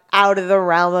not out of the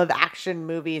realm of action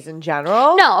movies in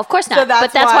general. No, of course not. So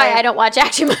but that's why I don't watch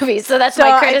action movies. So that's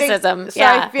my criticism.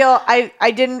 I feel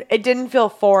it didn't feel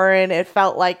foreign. It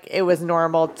felt like it was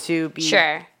normal to be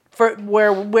Sure. for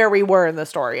where we were in the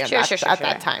story and Sure, at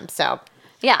that time. So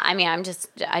Yeah, I mean,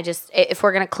 I just if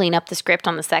we're gonna clean up the script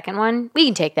on the second one, we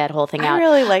can take that whole thing out.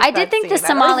 really liked I did that think the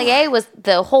scene. I really- sommelier was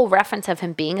the whole reference of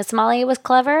him being a sommelier was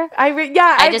clever. it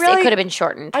It could have been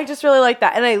shortened. I just really like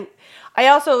that, and I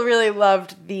also really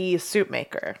loved the soup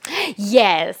maker.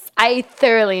 Yes, I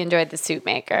thoroughly enjoyed the soup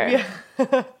maker.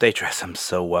 They dress him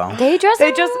so well. They dress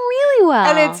him really well,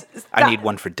 And it's I need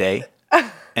one for day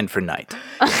and for night.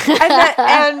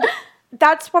 and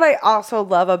that's what I also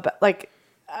love about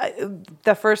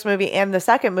the first movie and the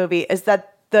second movie is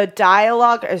that the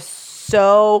dialogue is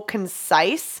so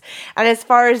concise, and as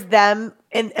far as them,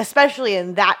 and especially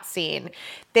in that scene,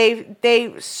 they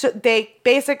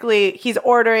basically he's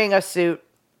ordering a suit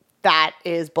that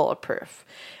is bulletproof,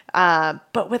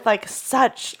 but with like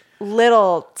such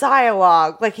little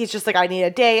dialogue. Like he's just like, I need a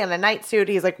day and a night suit.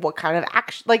 He's like, what kind of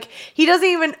action? Like he doesn't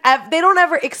even. They don't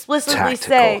ever explicitly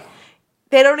say.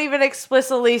 They don't even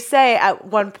explicitly say at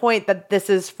one point that this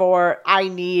is for I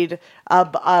need a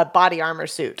body armor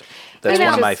suit. That's You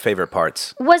know- one of my favorite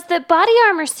parts. Was the body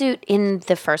armor suit in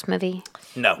the first movie?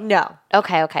 No.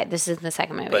 Okay. This is the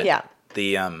second movie. But Yeah.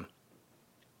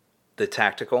 the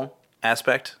tactical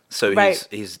aspect. So Right.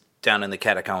 he's down in the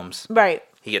catacombs. Right.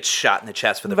 He gets shot in the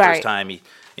chest for the Right. first time.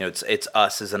 It's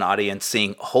us as an audience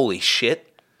seeing, holy shit,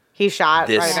 He's shot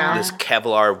this right now. this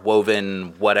Kevlar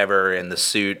woven whatever in the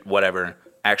suit whatever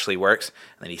actually works.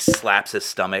 And then he slaps his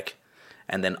stomach,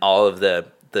 and then all of the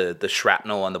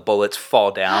shrapnel and the bullets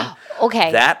fall down.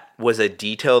 Okay. That was a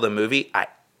detail of the movie I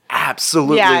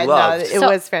absolutely Yeah, no, loved. it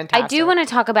was fantastic. I do want to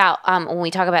talk about when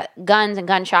we talk about guns and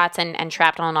gunshots and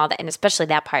shrapnel and all that, and especially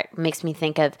that part makes me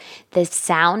think of the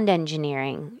sound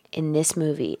engineering in this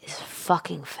movie is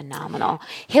fucking phenomenal.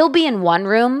 He'll be in one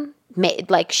room,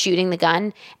 like shooting the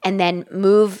gun, and then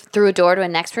move through a door to a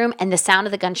next room, and the sound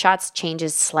of the gunshots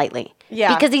changes slightly.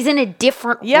 Yeah. Because he's in a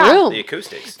different Yeah. room. The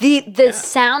acoustics. The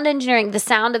sound engineering, the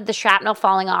sound of the shrapnel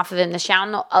falling off of him, the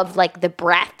sound of like the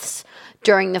breaths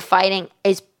during the fighting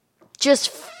is just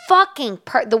fucking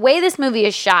the way this movie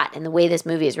is shot and the way this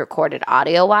movie is recorded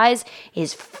audio wise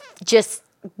is just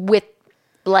with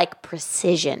like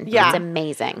precision. Yeah. It's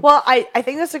amazing. Well, I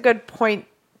think that's a good point.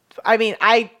 I mean,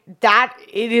 it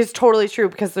is totally true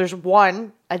because there's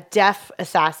a deaf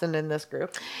assassin in this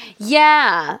group.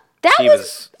 Yeah. She I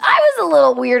was- was a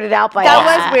little weirded out by That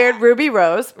that. was weird. Ruby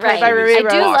Rose, played Right. by Ruby I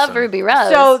Rose. do love Awesome. Ruby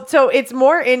Rose. So it's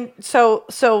more in so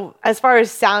as far as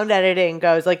sound editing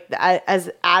goes, like as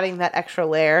adding that extra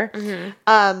layer.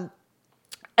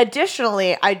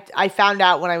 Additionally, I found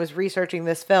out when I was researching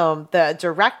this film, the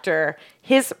director,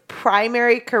 his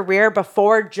primary career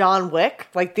before John Wick,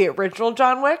 like the original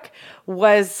John Wick,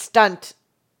 was stunt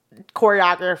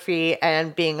choreography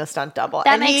and being a stunt double.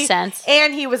 That And makes sense.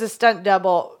 And he was a stunt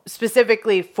double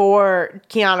specifically for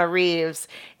Keanu Reeves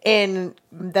in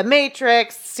the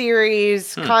Matrix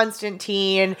series,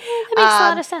 Constantine. That makes a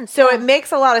lot of sense. So yeah. it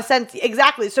makes a lot of sense.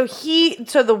 Exactly. So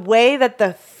the way that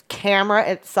the camera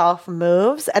itself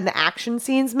moves and the action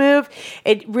scenes move,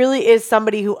 it really is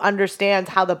somebody who understands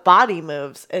how the body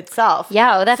moves itself.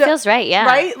 Yeah, that feels right. Yeah.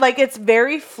 Right? Like it's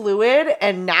very fluid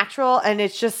and natural, and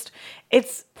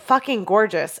it's fucking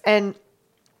gorgeous. And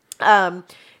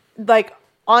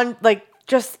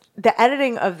just the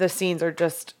editing of the scenes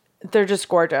they're just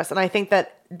gorgeous. And I think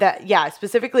that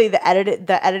specifically the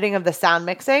editing of the sound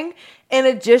mixing, in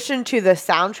addition to the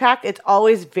soundtrack, it's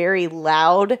always very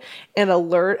loud and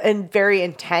alert and very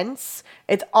intense.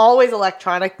 It's always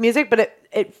electronic music, but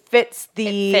it fits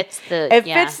the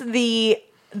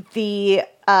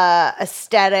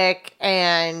aesthetic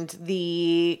and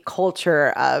the culture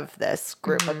of this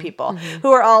group of people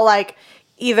who are all like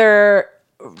either,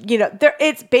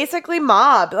 it's basically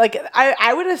mob. Like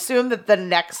I would assume that the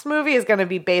next movie is going to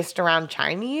be based around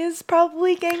Chinese,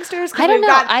 probably gangsters. I don't know.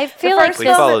 I feel like we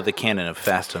follow the canon of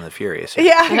Fast and the Furious here.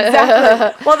 Yeah,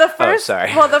 exactly. Well, the first,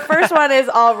 sorry. Well, the first one is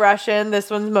all Russian. This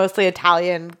one's mostly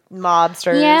Italian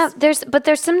mobsters. Yeah, there's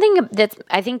something that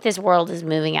I think this world is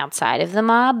moving outside of the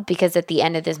mob, because at the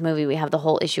end of this movie we have the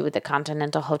whole issue with the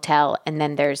Continental Hotel, and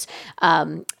then there's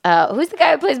who's the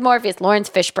guy who plays Morpheus? Lawrence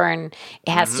Fishburne. It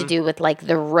has to do with like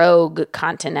the rogue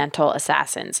Continental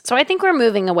assassins. So I think we're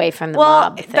moving away from the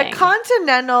mob thing. The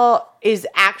Continental is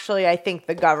actually, I think,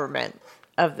 the government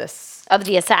of this. Of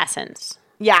the assassins.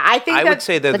 Yeah, I think I would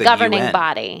say they're The the governing UN.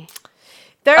 body.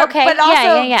 they're Okay, But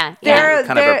also, yeah. They're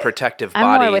Kind of a protective I'm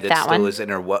more body with that that still one. is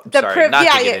interwoven. the Sorry, priv- not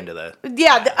yeah, to get yeah, into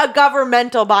the... a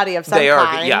governmental body of some They are,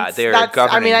 kind. yeah, they're a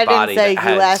governing I body didn't say that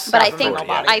has- U.S. But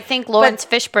governmental I body. think Lawrence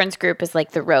Fishburne's group is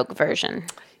like the rogue version.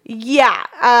 Yeah,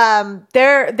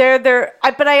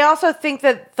 but I also think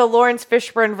that the Lawrence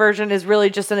Fishburne version is really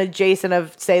just an adjacent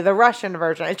of, say, the Russian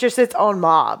version. It's just its own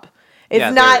mob.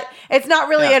 It's not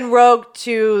really en rogue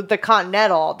to the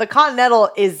Continental. The Continental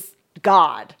is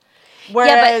God.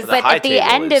 Whereas But high at the table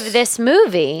end is- of this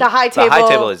movie, the high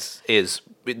table, is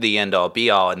the end all be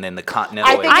all, and then the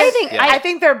Continental. I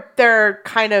think they're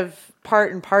kind of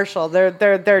part and partial.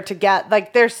 They're together.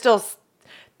 Like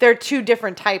they're two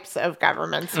different types of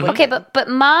governments. okay, but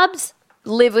mobs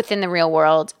live within the real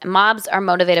world. Mobs are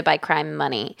motivated by crime and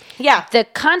money. Yeah. The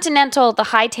Continental, the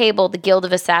High Table, the Guild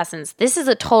of Assassins, this is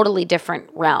a totally different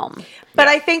realm. But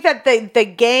I think that the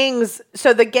gangs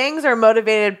are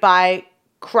motivated by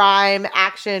crime,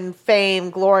 action,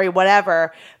 fame, glory,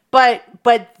 whatever. But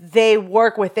they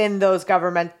work within those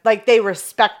government, like they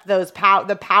respect those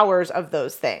the powers of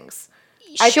those things.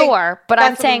 Sure, but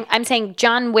I'm saying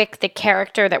John Wick, the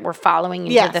character that we're following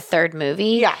into the third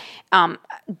movie. Yeah.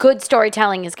 Good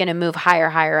storytelling is going to move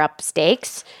higher up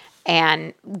stakes,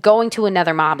 and going to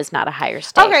another mob is not a higher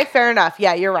stake. Okay, fair enough.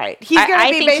 Yeah, you're right. He's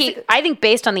going to be I think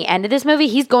based on the end of this movie,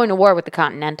 he's going to war with the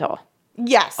Continental.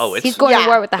 Yes. Oh, it's He's going to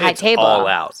war with the High it's Table. all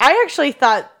out. I actually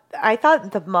thought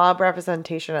the mob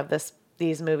representation of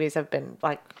these movies have been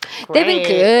like great. They've been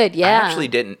good, yeah. I actually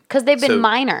didn't, because they've been so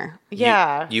minor.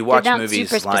 Yeah. You watch not movies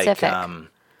super like specific.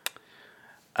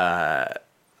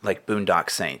 like Boondock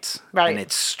Saints, Right. and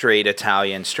it's straight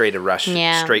Italian, straight Russian,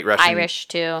 Yeah, straight Russian, Irish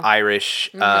too. Irish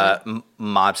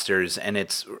mobsters, and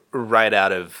it's right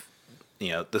out of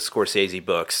the Scorsese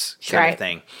books kind Right. of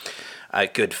thing.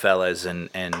 Goodfellas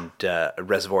and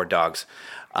Reservoir Dogs,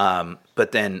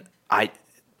 but then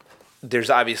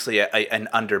there's obviously an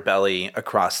underbelly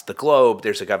across the globe.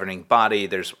 There's a governing body.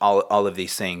 There's all of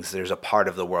these things. There's a part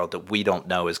of the world that we don't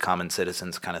know as common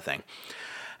citizens, kind of thing.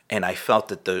 And I felt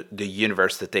that the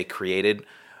universe that they created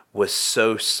was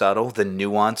so subtle. The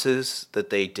nuances that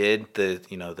they did, the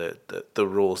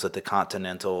rules at the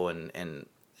Continental, and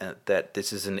that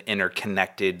this is an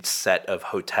interconnected set of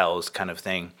hotels, kind of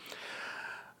thing.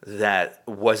 That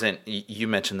wasn't, you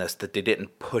mentioned this, that they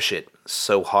didn't push it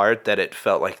so hard that it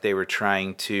felt like they were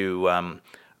trying to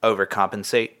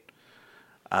overcompensate.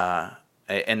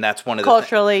 And that's one of the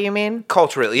Culturally, you mean?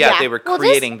 culturally, yeah, Yeah. they were Well,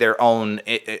 creating their own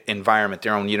environment,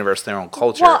 their own universe, their own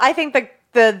culture. Well, I think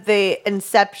the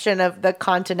inception of the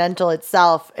Continental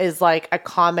itself is like a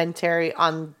commentary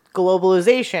on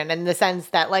globalization, in the sense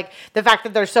that like the fact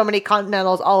that there's so many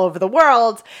continentals all over the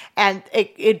world, and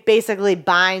it basically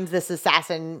binds this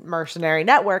assassin mercenary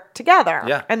network together.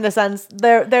 Yeah. In the sense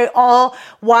they all,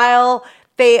 while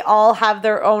they all have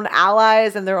their own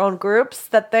allies and their own groups,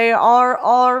 that they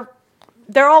are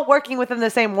they're all working within the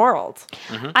same world.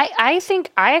 I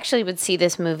think I actually would see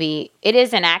this movie. It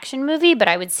is an action movie, but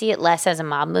I would see it less as a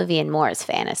mob movie and more as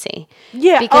fantasy.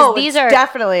 Yeah, because these are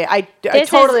definitely. I this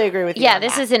totally is- agree with you. Yeah, on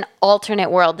this that. is an alternate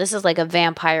world. This is like a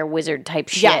vampire wizard type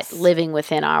shit Yes. living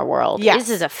within our world. Yes. This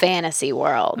is a fantasy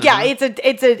world. Yeah, it's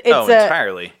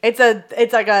entirely. It's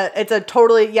a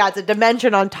totally it's a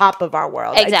dimension on top of our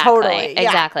world. Exactly,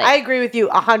 exactly. I agree with you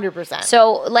 100%.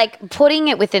 So, like, putting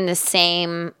it within the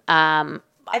same,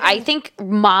 I think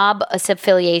mob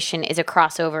affiliation is a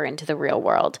crossover into the real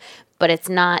world, but it's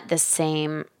not the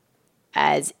same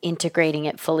as integrating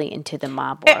it fully into the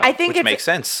mob world. I think Which makes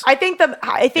sense. I think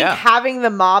Yeah. having the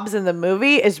mobs in the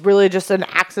movie is really just an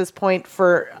access point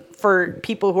for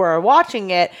people who are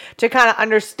watching it to kind of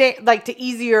understand, like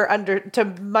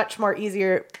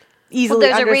easily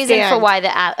There's a reason for understand. why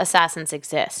the assassins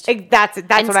exist. That's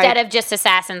what Instead I of just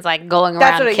assassins like going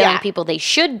That's around what I- killing yeah. people they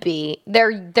should be,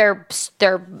 they're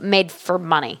made for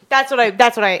money. that's what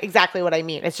I exactly what I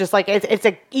mean. It's just like it's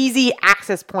an easy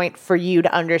access point for you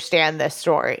to understand this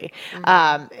story.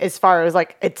 As far as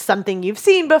like it's something you've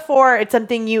seen before, it's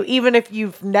something even if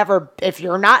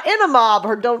you're not in a mob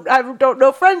or don't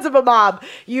know friends of a mob,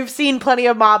 you've seen plenty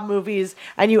of mob movies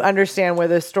and you understand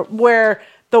where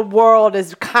the world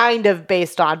is kind of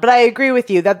based on. But I agree with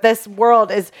you that this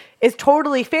world is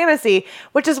totally fantasy,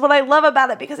 which is what I love about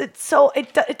it, because it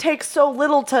takes so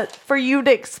little for you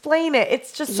to explain it.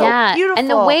 It's just so beautiful. And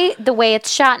the way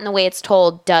it's shot and the way it's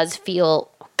told does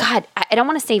feel, God, I don't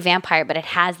want to say vampire, but it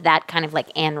has that kind of like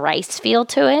Anne Rice feel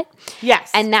to it.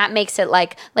 Yes. And that makes it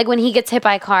like when he gets hit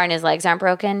by a car and his legs aren't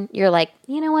broken, you're like,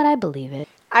 you know what, I believe it.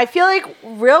 I feel like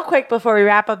real quick before we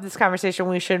wrap up this conversation,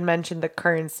 we should mention the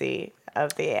currency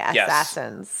of the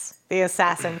assassins, the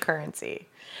assassin currency.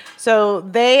 So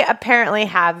they apparently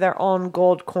have their own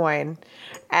gold coin,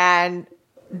 and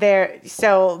very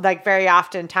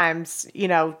oftentimes,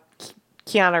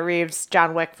 Keanu Reeves,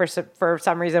 John Wick, for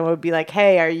some reason would be like,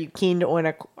 hey, are you keen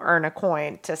to earn a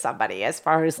coin to somebody, as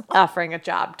far as offering a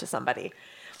job to somebody?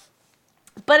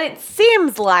 But it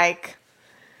seems like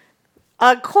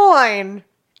a coin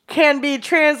can be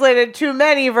translated to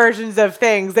many versions of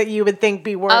things that you would think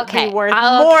be worth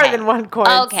more than one coin.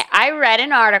 Okay, I read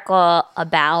an article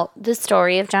about the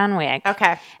story of John Wick.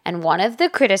 Okay. And one of the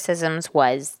criticisms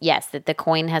was, yes, that the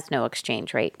coin has no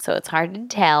exchange rate. So it's hard to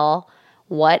tell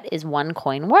what is one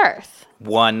coin worth.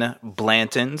 One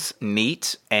Blanton's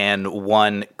neat and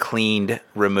one cleaned,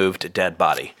 removed dead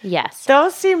body. Yes.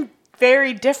 Those seem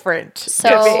very different So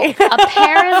to me.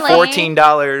 apparently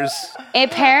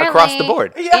 $14 across the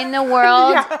board. In the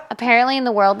world, apparently in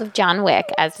the world of John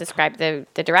Wick, as described the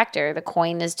director, the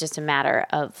coin is just a matter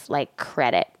of like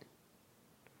credit.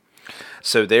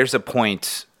 So there's a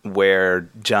point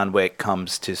where John Wick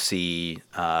comes to see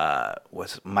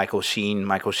what's Michael Sheehan,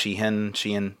 Ian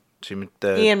McShane.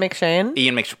 Ian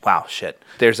McShane. Wow, shit.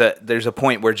 There's a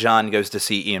point where John goes to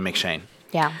see Ian McShane.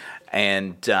 Yeah.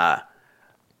 And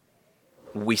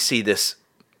we see this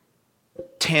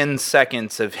 10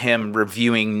 seconds of him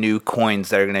reviewing new coins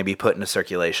that are going to be put into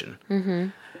circulation. Mm-hmm.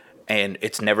 And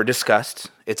it's never discussed.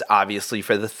 It's obviously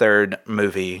for the third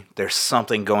movie. There's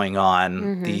something going on.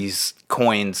 Mm-hmm. These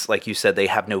coins, like you said, they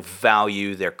have no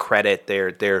value. They're credit.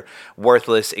 They're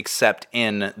worthless except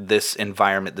in this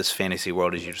environment, this fantasy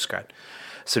world as you described.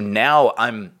 So now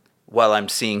while I'm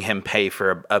seeing him pay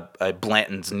for a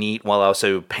Blanton's neat while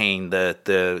also paying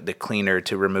the cleaner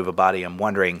to remove a body, I'm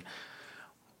wondering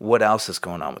what else is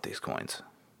going on with these coins.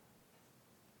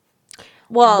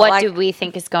 Well, What do we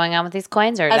think is going on with these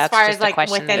coins, or as that's far just as, like, a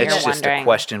question that within you're It's just wondering? a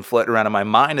question floating around in my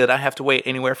mind that I have to wait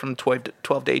anywhere from 12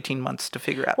 to 18 months to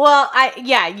figure out. Well,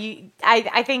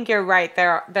 I think you're right.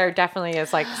 There definitely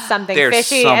is like something There's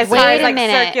fishy something. as far Wait as a like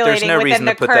minute. circulating There's no within reason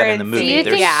the to put that in the currency. Do you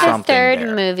There's think the something third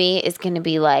there. movie is going to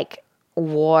be like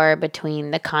war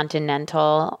between the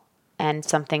Continental and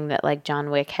something that like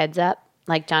John Wick heads up?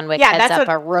 Like John Wick Yeah, heads that's up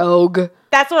what- a rogue.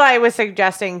 That's what I was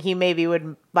suggesting. He maybe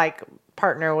would like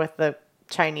partner with the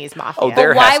Chinese mafia. Oh,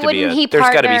 there why has to be wouldn't he there's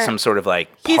got to be partner- some sort of like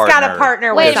He's partner. got a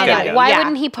partner Wait with a There's gotta minute. be. Why Yeah.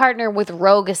 wouldn't he partner with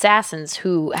rogue assassins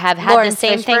who have had Lawrence the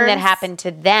same thing that Fishburne's? happened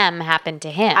to them happen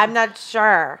to him? I'm not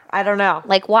sure. I don't know.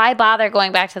 Like, why bother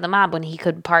going back to the mob when he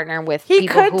could partner with He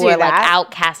people could who do are like that.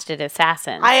 outcasted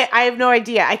assassins? I have no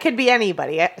idea. I could be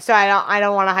anybody. So I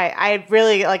don't want to hide. I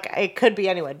really like it could be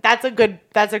anyone. That's a good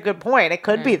point. It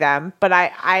could be them, but I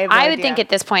have no I would idea. think at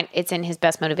this point it's in his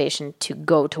best motivation to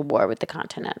go to war with the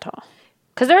Continental.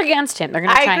 Because they're against him. They're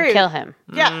going to I try agree. and kill him.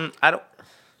 Yeah. I don't.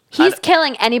 He's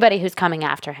killing anybody who's coming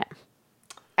after him.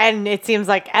 And it seems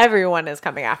like everyone is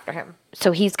coming after him.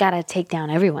 So he's got to take down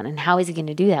everyone. And how is he going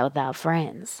to do that without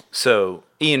friends? So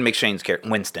Ian McShane's character,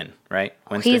 Winston, right?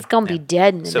 Winston? He's gonna be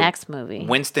dead in the So next movie.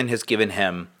 Winston has given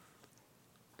him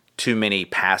too many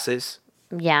passes,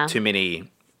 Yeah. too many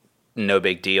no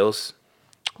big deals.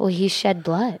 Well, he shed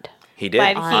blood. He did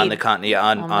But on he- the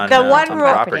on The one on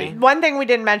rule, property. one thing we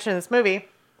didn't mention in this movie,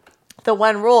 the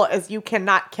one rule is you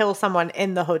cannot kill someone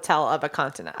in the hotel of a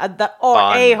continent,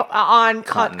 on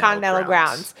continental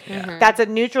grounds. Yeah. That's a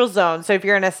neutral zone. So if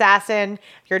you're an assassin,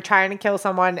 you're trying to kill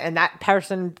someone, and that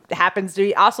person happens to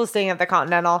be also staying at the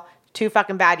Continental, too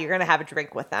fucking bad. You're gonna have a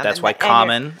drink with them. That's And why and you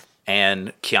Common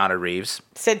and Keanu Reeves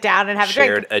sit down and have a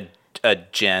shared drink. a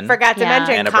gin. Forgot to Yeah.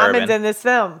 mention And a Common's bourbon. in this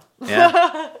film.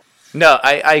 Yeah. No,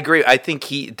 I agree. I think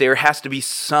there has to be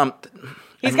some.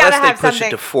 He's Unless gotta they have push something.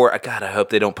 it to 4. God, I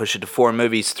hope they don't push it to 4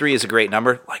 movies. 3 is a great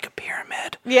number, like a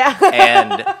pyramid. Yeah.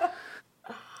 And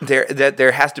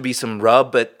there has to be some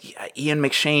rub, but Ian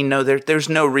McShane, no, there's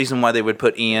no reason why they would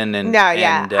put Ian and, No,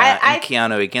 yeah. and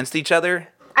Keanu against each other.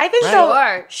 I think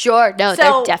so. Sure. No,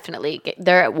 So-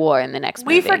 they're at war in the next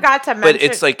movie. We forgot to mention. But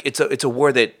it's like it's a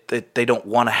war that they don't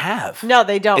want to have. No,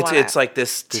 they don't wanna. It's like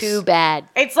this. Too bad.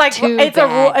 It's like Too it's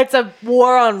bad. a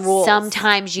war on rules.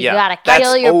 Sometimes you Yeah, gotta that's,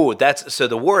 kill your. that's so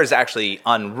the war is actually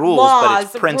on rules, but Laws,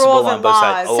 it's principle rules on and both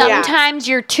sides. laws. Oh, Yeah. Sometimes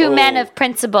you're two men Oh. of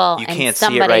principle, you and can't see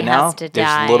somebody it right now. has to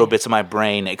die. There's little bits of my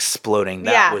brain exploding.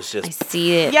 That Yeah. was I just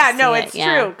see it. Yeah, see no, it, it's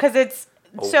yeah. true because it's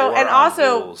a so. war And on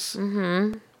also, rules.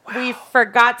 we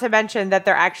forgot to mention that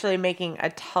they're actually making a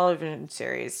television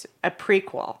series, a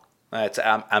prequel.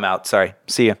 I'm out. Sorry.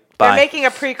 See ya. Bye. They're making a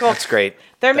prequel. That's great.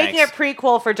 They're making a Thanks.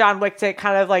 prequel for John Wick to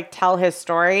kind of like tell his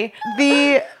story.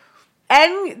 The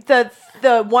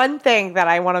one thing that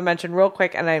I want to mention real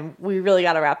quick, and we really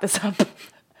got to wrap this up,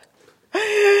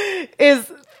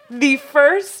 is the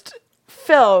first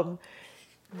film.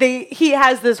 He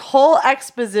has this whole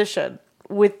exposition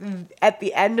at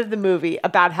the end of the movie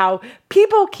about how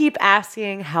people keep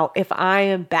asking how if I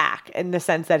am back, in the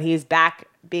sense that he's back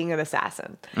being an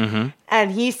assassin.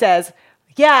 And he says,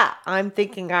 yeah, I'm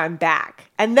thinking I'm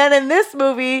back. And then in this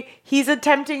movie, he's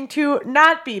attempting to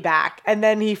not be back. And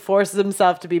then he forces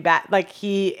himself to be back. Like,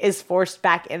 he is forced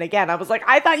back in again. I was like,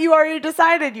 I thought you already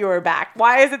decided you were back.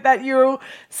 Why is it that you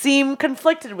seem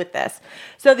conflicted with this?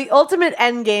 So the ultimate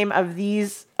end game of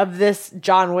this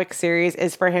John Wick series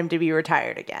is for him to be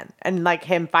retired again. And like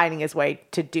him finding his way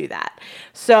to do that.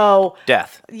 So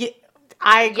Death.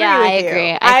 I agree Yeah, with I you. agree.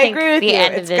 I I think agree with the you.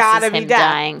 end of It's this gotta is be him death.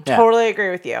 dying. Yeah. Totally agree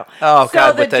with you. Oh So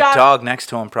God, the with that dog next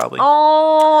to him, probably.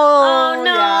 Oh,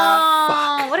 no!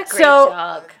 yeah. What a great So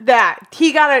dog. that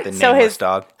he got it. The So nameless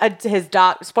dog. his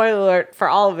dog. Spoiler alert for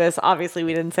all of this. Obviously,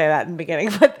 we didn't say that in the beginning,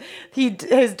 but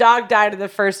his dog died in the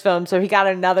first film, so he got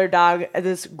another dog,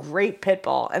 this great pit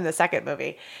bull, in the second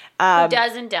movie. Who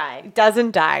doesn't die?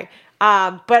 Doesn't die.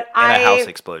 But In a house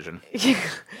explosion.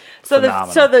 So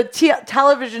Phenomenal. the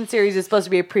television series is supposed to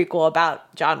be a prequel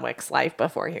about John Wick's life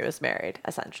before he was married,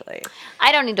 essentially.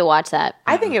 I don't need to watch that.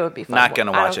 I think it would be fun. Not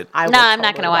gonna watch it. I No, will I'm not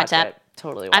totally gonna watch that. it.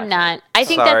 Totally watch I'm not. I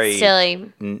think Sorry, that's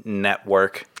silly.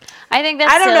 Network. I think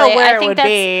that's I don't silly. know where I it think would that's,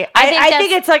 be. I I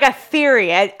think it's like a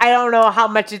theory. I don't know how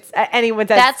much it's anyone's.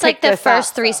 that's like the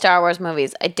first 3 Star Wars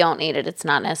movies. I don't need it. It's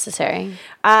not necessary.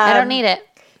 I don't need it.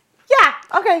 Yeah.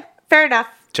 Okay. Fair enough.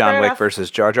 John Fair Wick enough.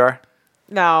 versus Jar Jar.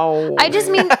 No. I just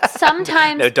mean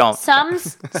sometimes. No, don't.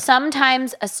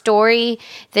 Sometimes a story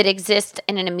that exists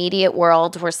in an immediate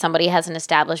world where somebody has an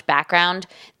established background,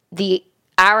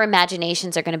 our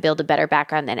imaginations are going to build a better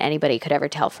background than anybody could ever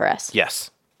tell for us.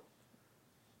 Yes.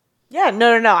 Yeah.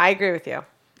 No. I agree with you.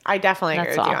 I definitely agree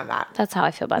That's with all. you on that. That's how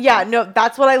I feel about Yeah. that. No.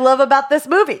 That's what I love about this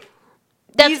movie.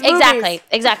 That's These movies-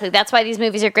 exactly. That's why these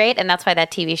movies are great, and that's why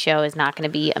that TV show is not going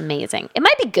to be amazing. It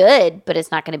might be good, but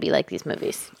it's not going to be like these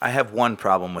movies. I have one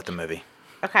problem with the movie.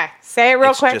 Okay. Say it real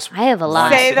It's quick. just I have a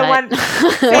lot. Say the but- one.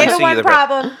 Say the one singular-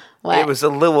 problem. What? It was a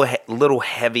little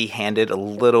heavy-handed. A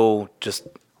little just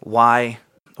why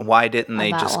didn't they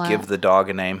About just what? give the dog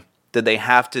a name? Did they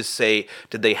have to say?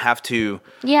 Did they have to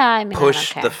Yeah, I mean, push I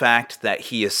don't care. the fact that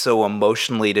he is so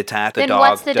emotionally detached? Then dog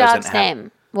what's the doesn't dog's have-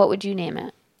 name? What would you name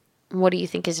it? What do you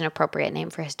think is an appropriate name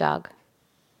for his dog?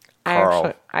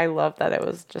 Carl. I love that it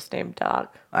was just named Dog.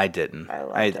 I didn't. I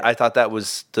loved I, it. I thought that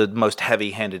was the most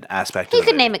heavy-handed aspect. He of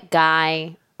the could movie. name it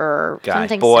Guy or Guy,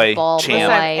 something boy, simple.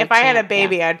 champ. Boy, Listen, if I had a champ,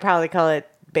 baby, yeah. I'd probably call it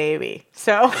Baby.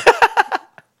 So,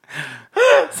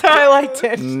 so I liked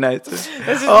it. Nice.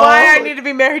 This is why I need to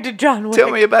be married to John Wick. Tell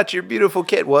me about your beautiful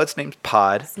kid. Well, its name's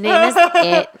Pod. His name is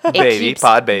It. It Baby, keeps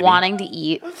Pod Baby. wanting to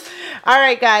eat. All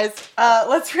right, guys,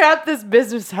 let's wrap this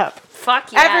business up.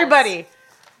 Fuck yes. Everybody,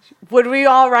 would we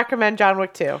all recommend John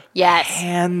Wick 2? Yes.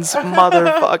 Hands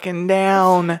motherfucking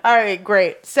down. All right,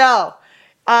 great. So,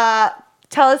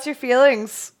 tell us your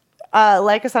feelings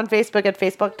like us on Facebook at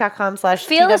facebook.com/TWBD.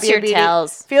 Feel us your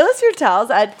tells. Feel us your tells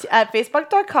at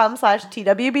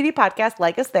facebook.com/TWBD podcast.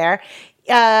 Like us there.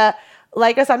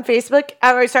 Like us on Facebook.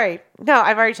 Sorry. No,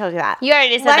 I've already told you that. You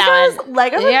already said that one.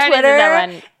 Like us You on already said that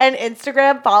Twitter one. and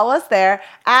Instagram. Follow us there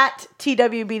at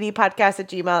TWBD podcast at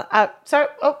Gmail. Sorry.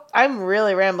 Oh, I'm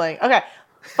really rambling. Okay.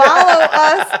 Follow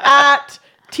us at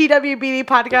TWBD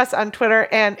podcast on Twitter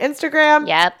and Instagram.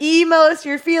 Yep. Email us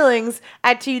your feelings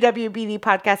at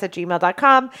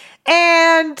twbdpodcast@gmail.com.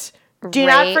 And do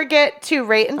not Rate. forget to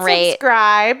rate and Rate.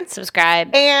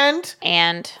 subscribe.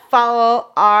 And follow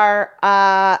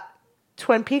our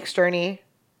Twin Peaks journey.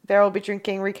 There will be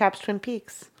drinking recaps Twin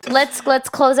Peaks. let's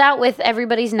close out with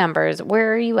everybody's numbers.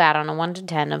 Where are you at on a 1 to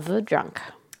 10 of the drunk?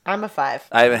 I'm a 5.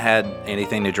 I haven't had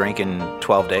anything to drink in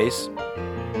 12 days.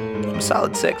 I'm a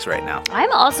solid 6 right now.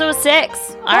 I'm also a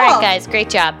 6. All right, guys. Great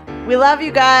job. We love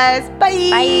you guys. Bye.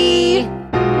 Bye.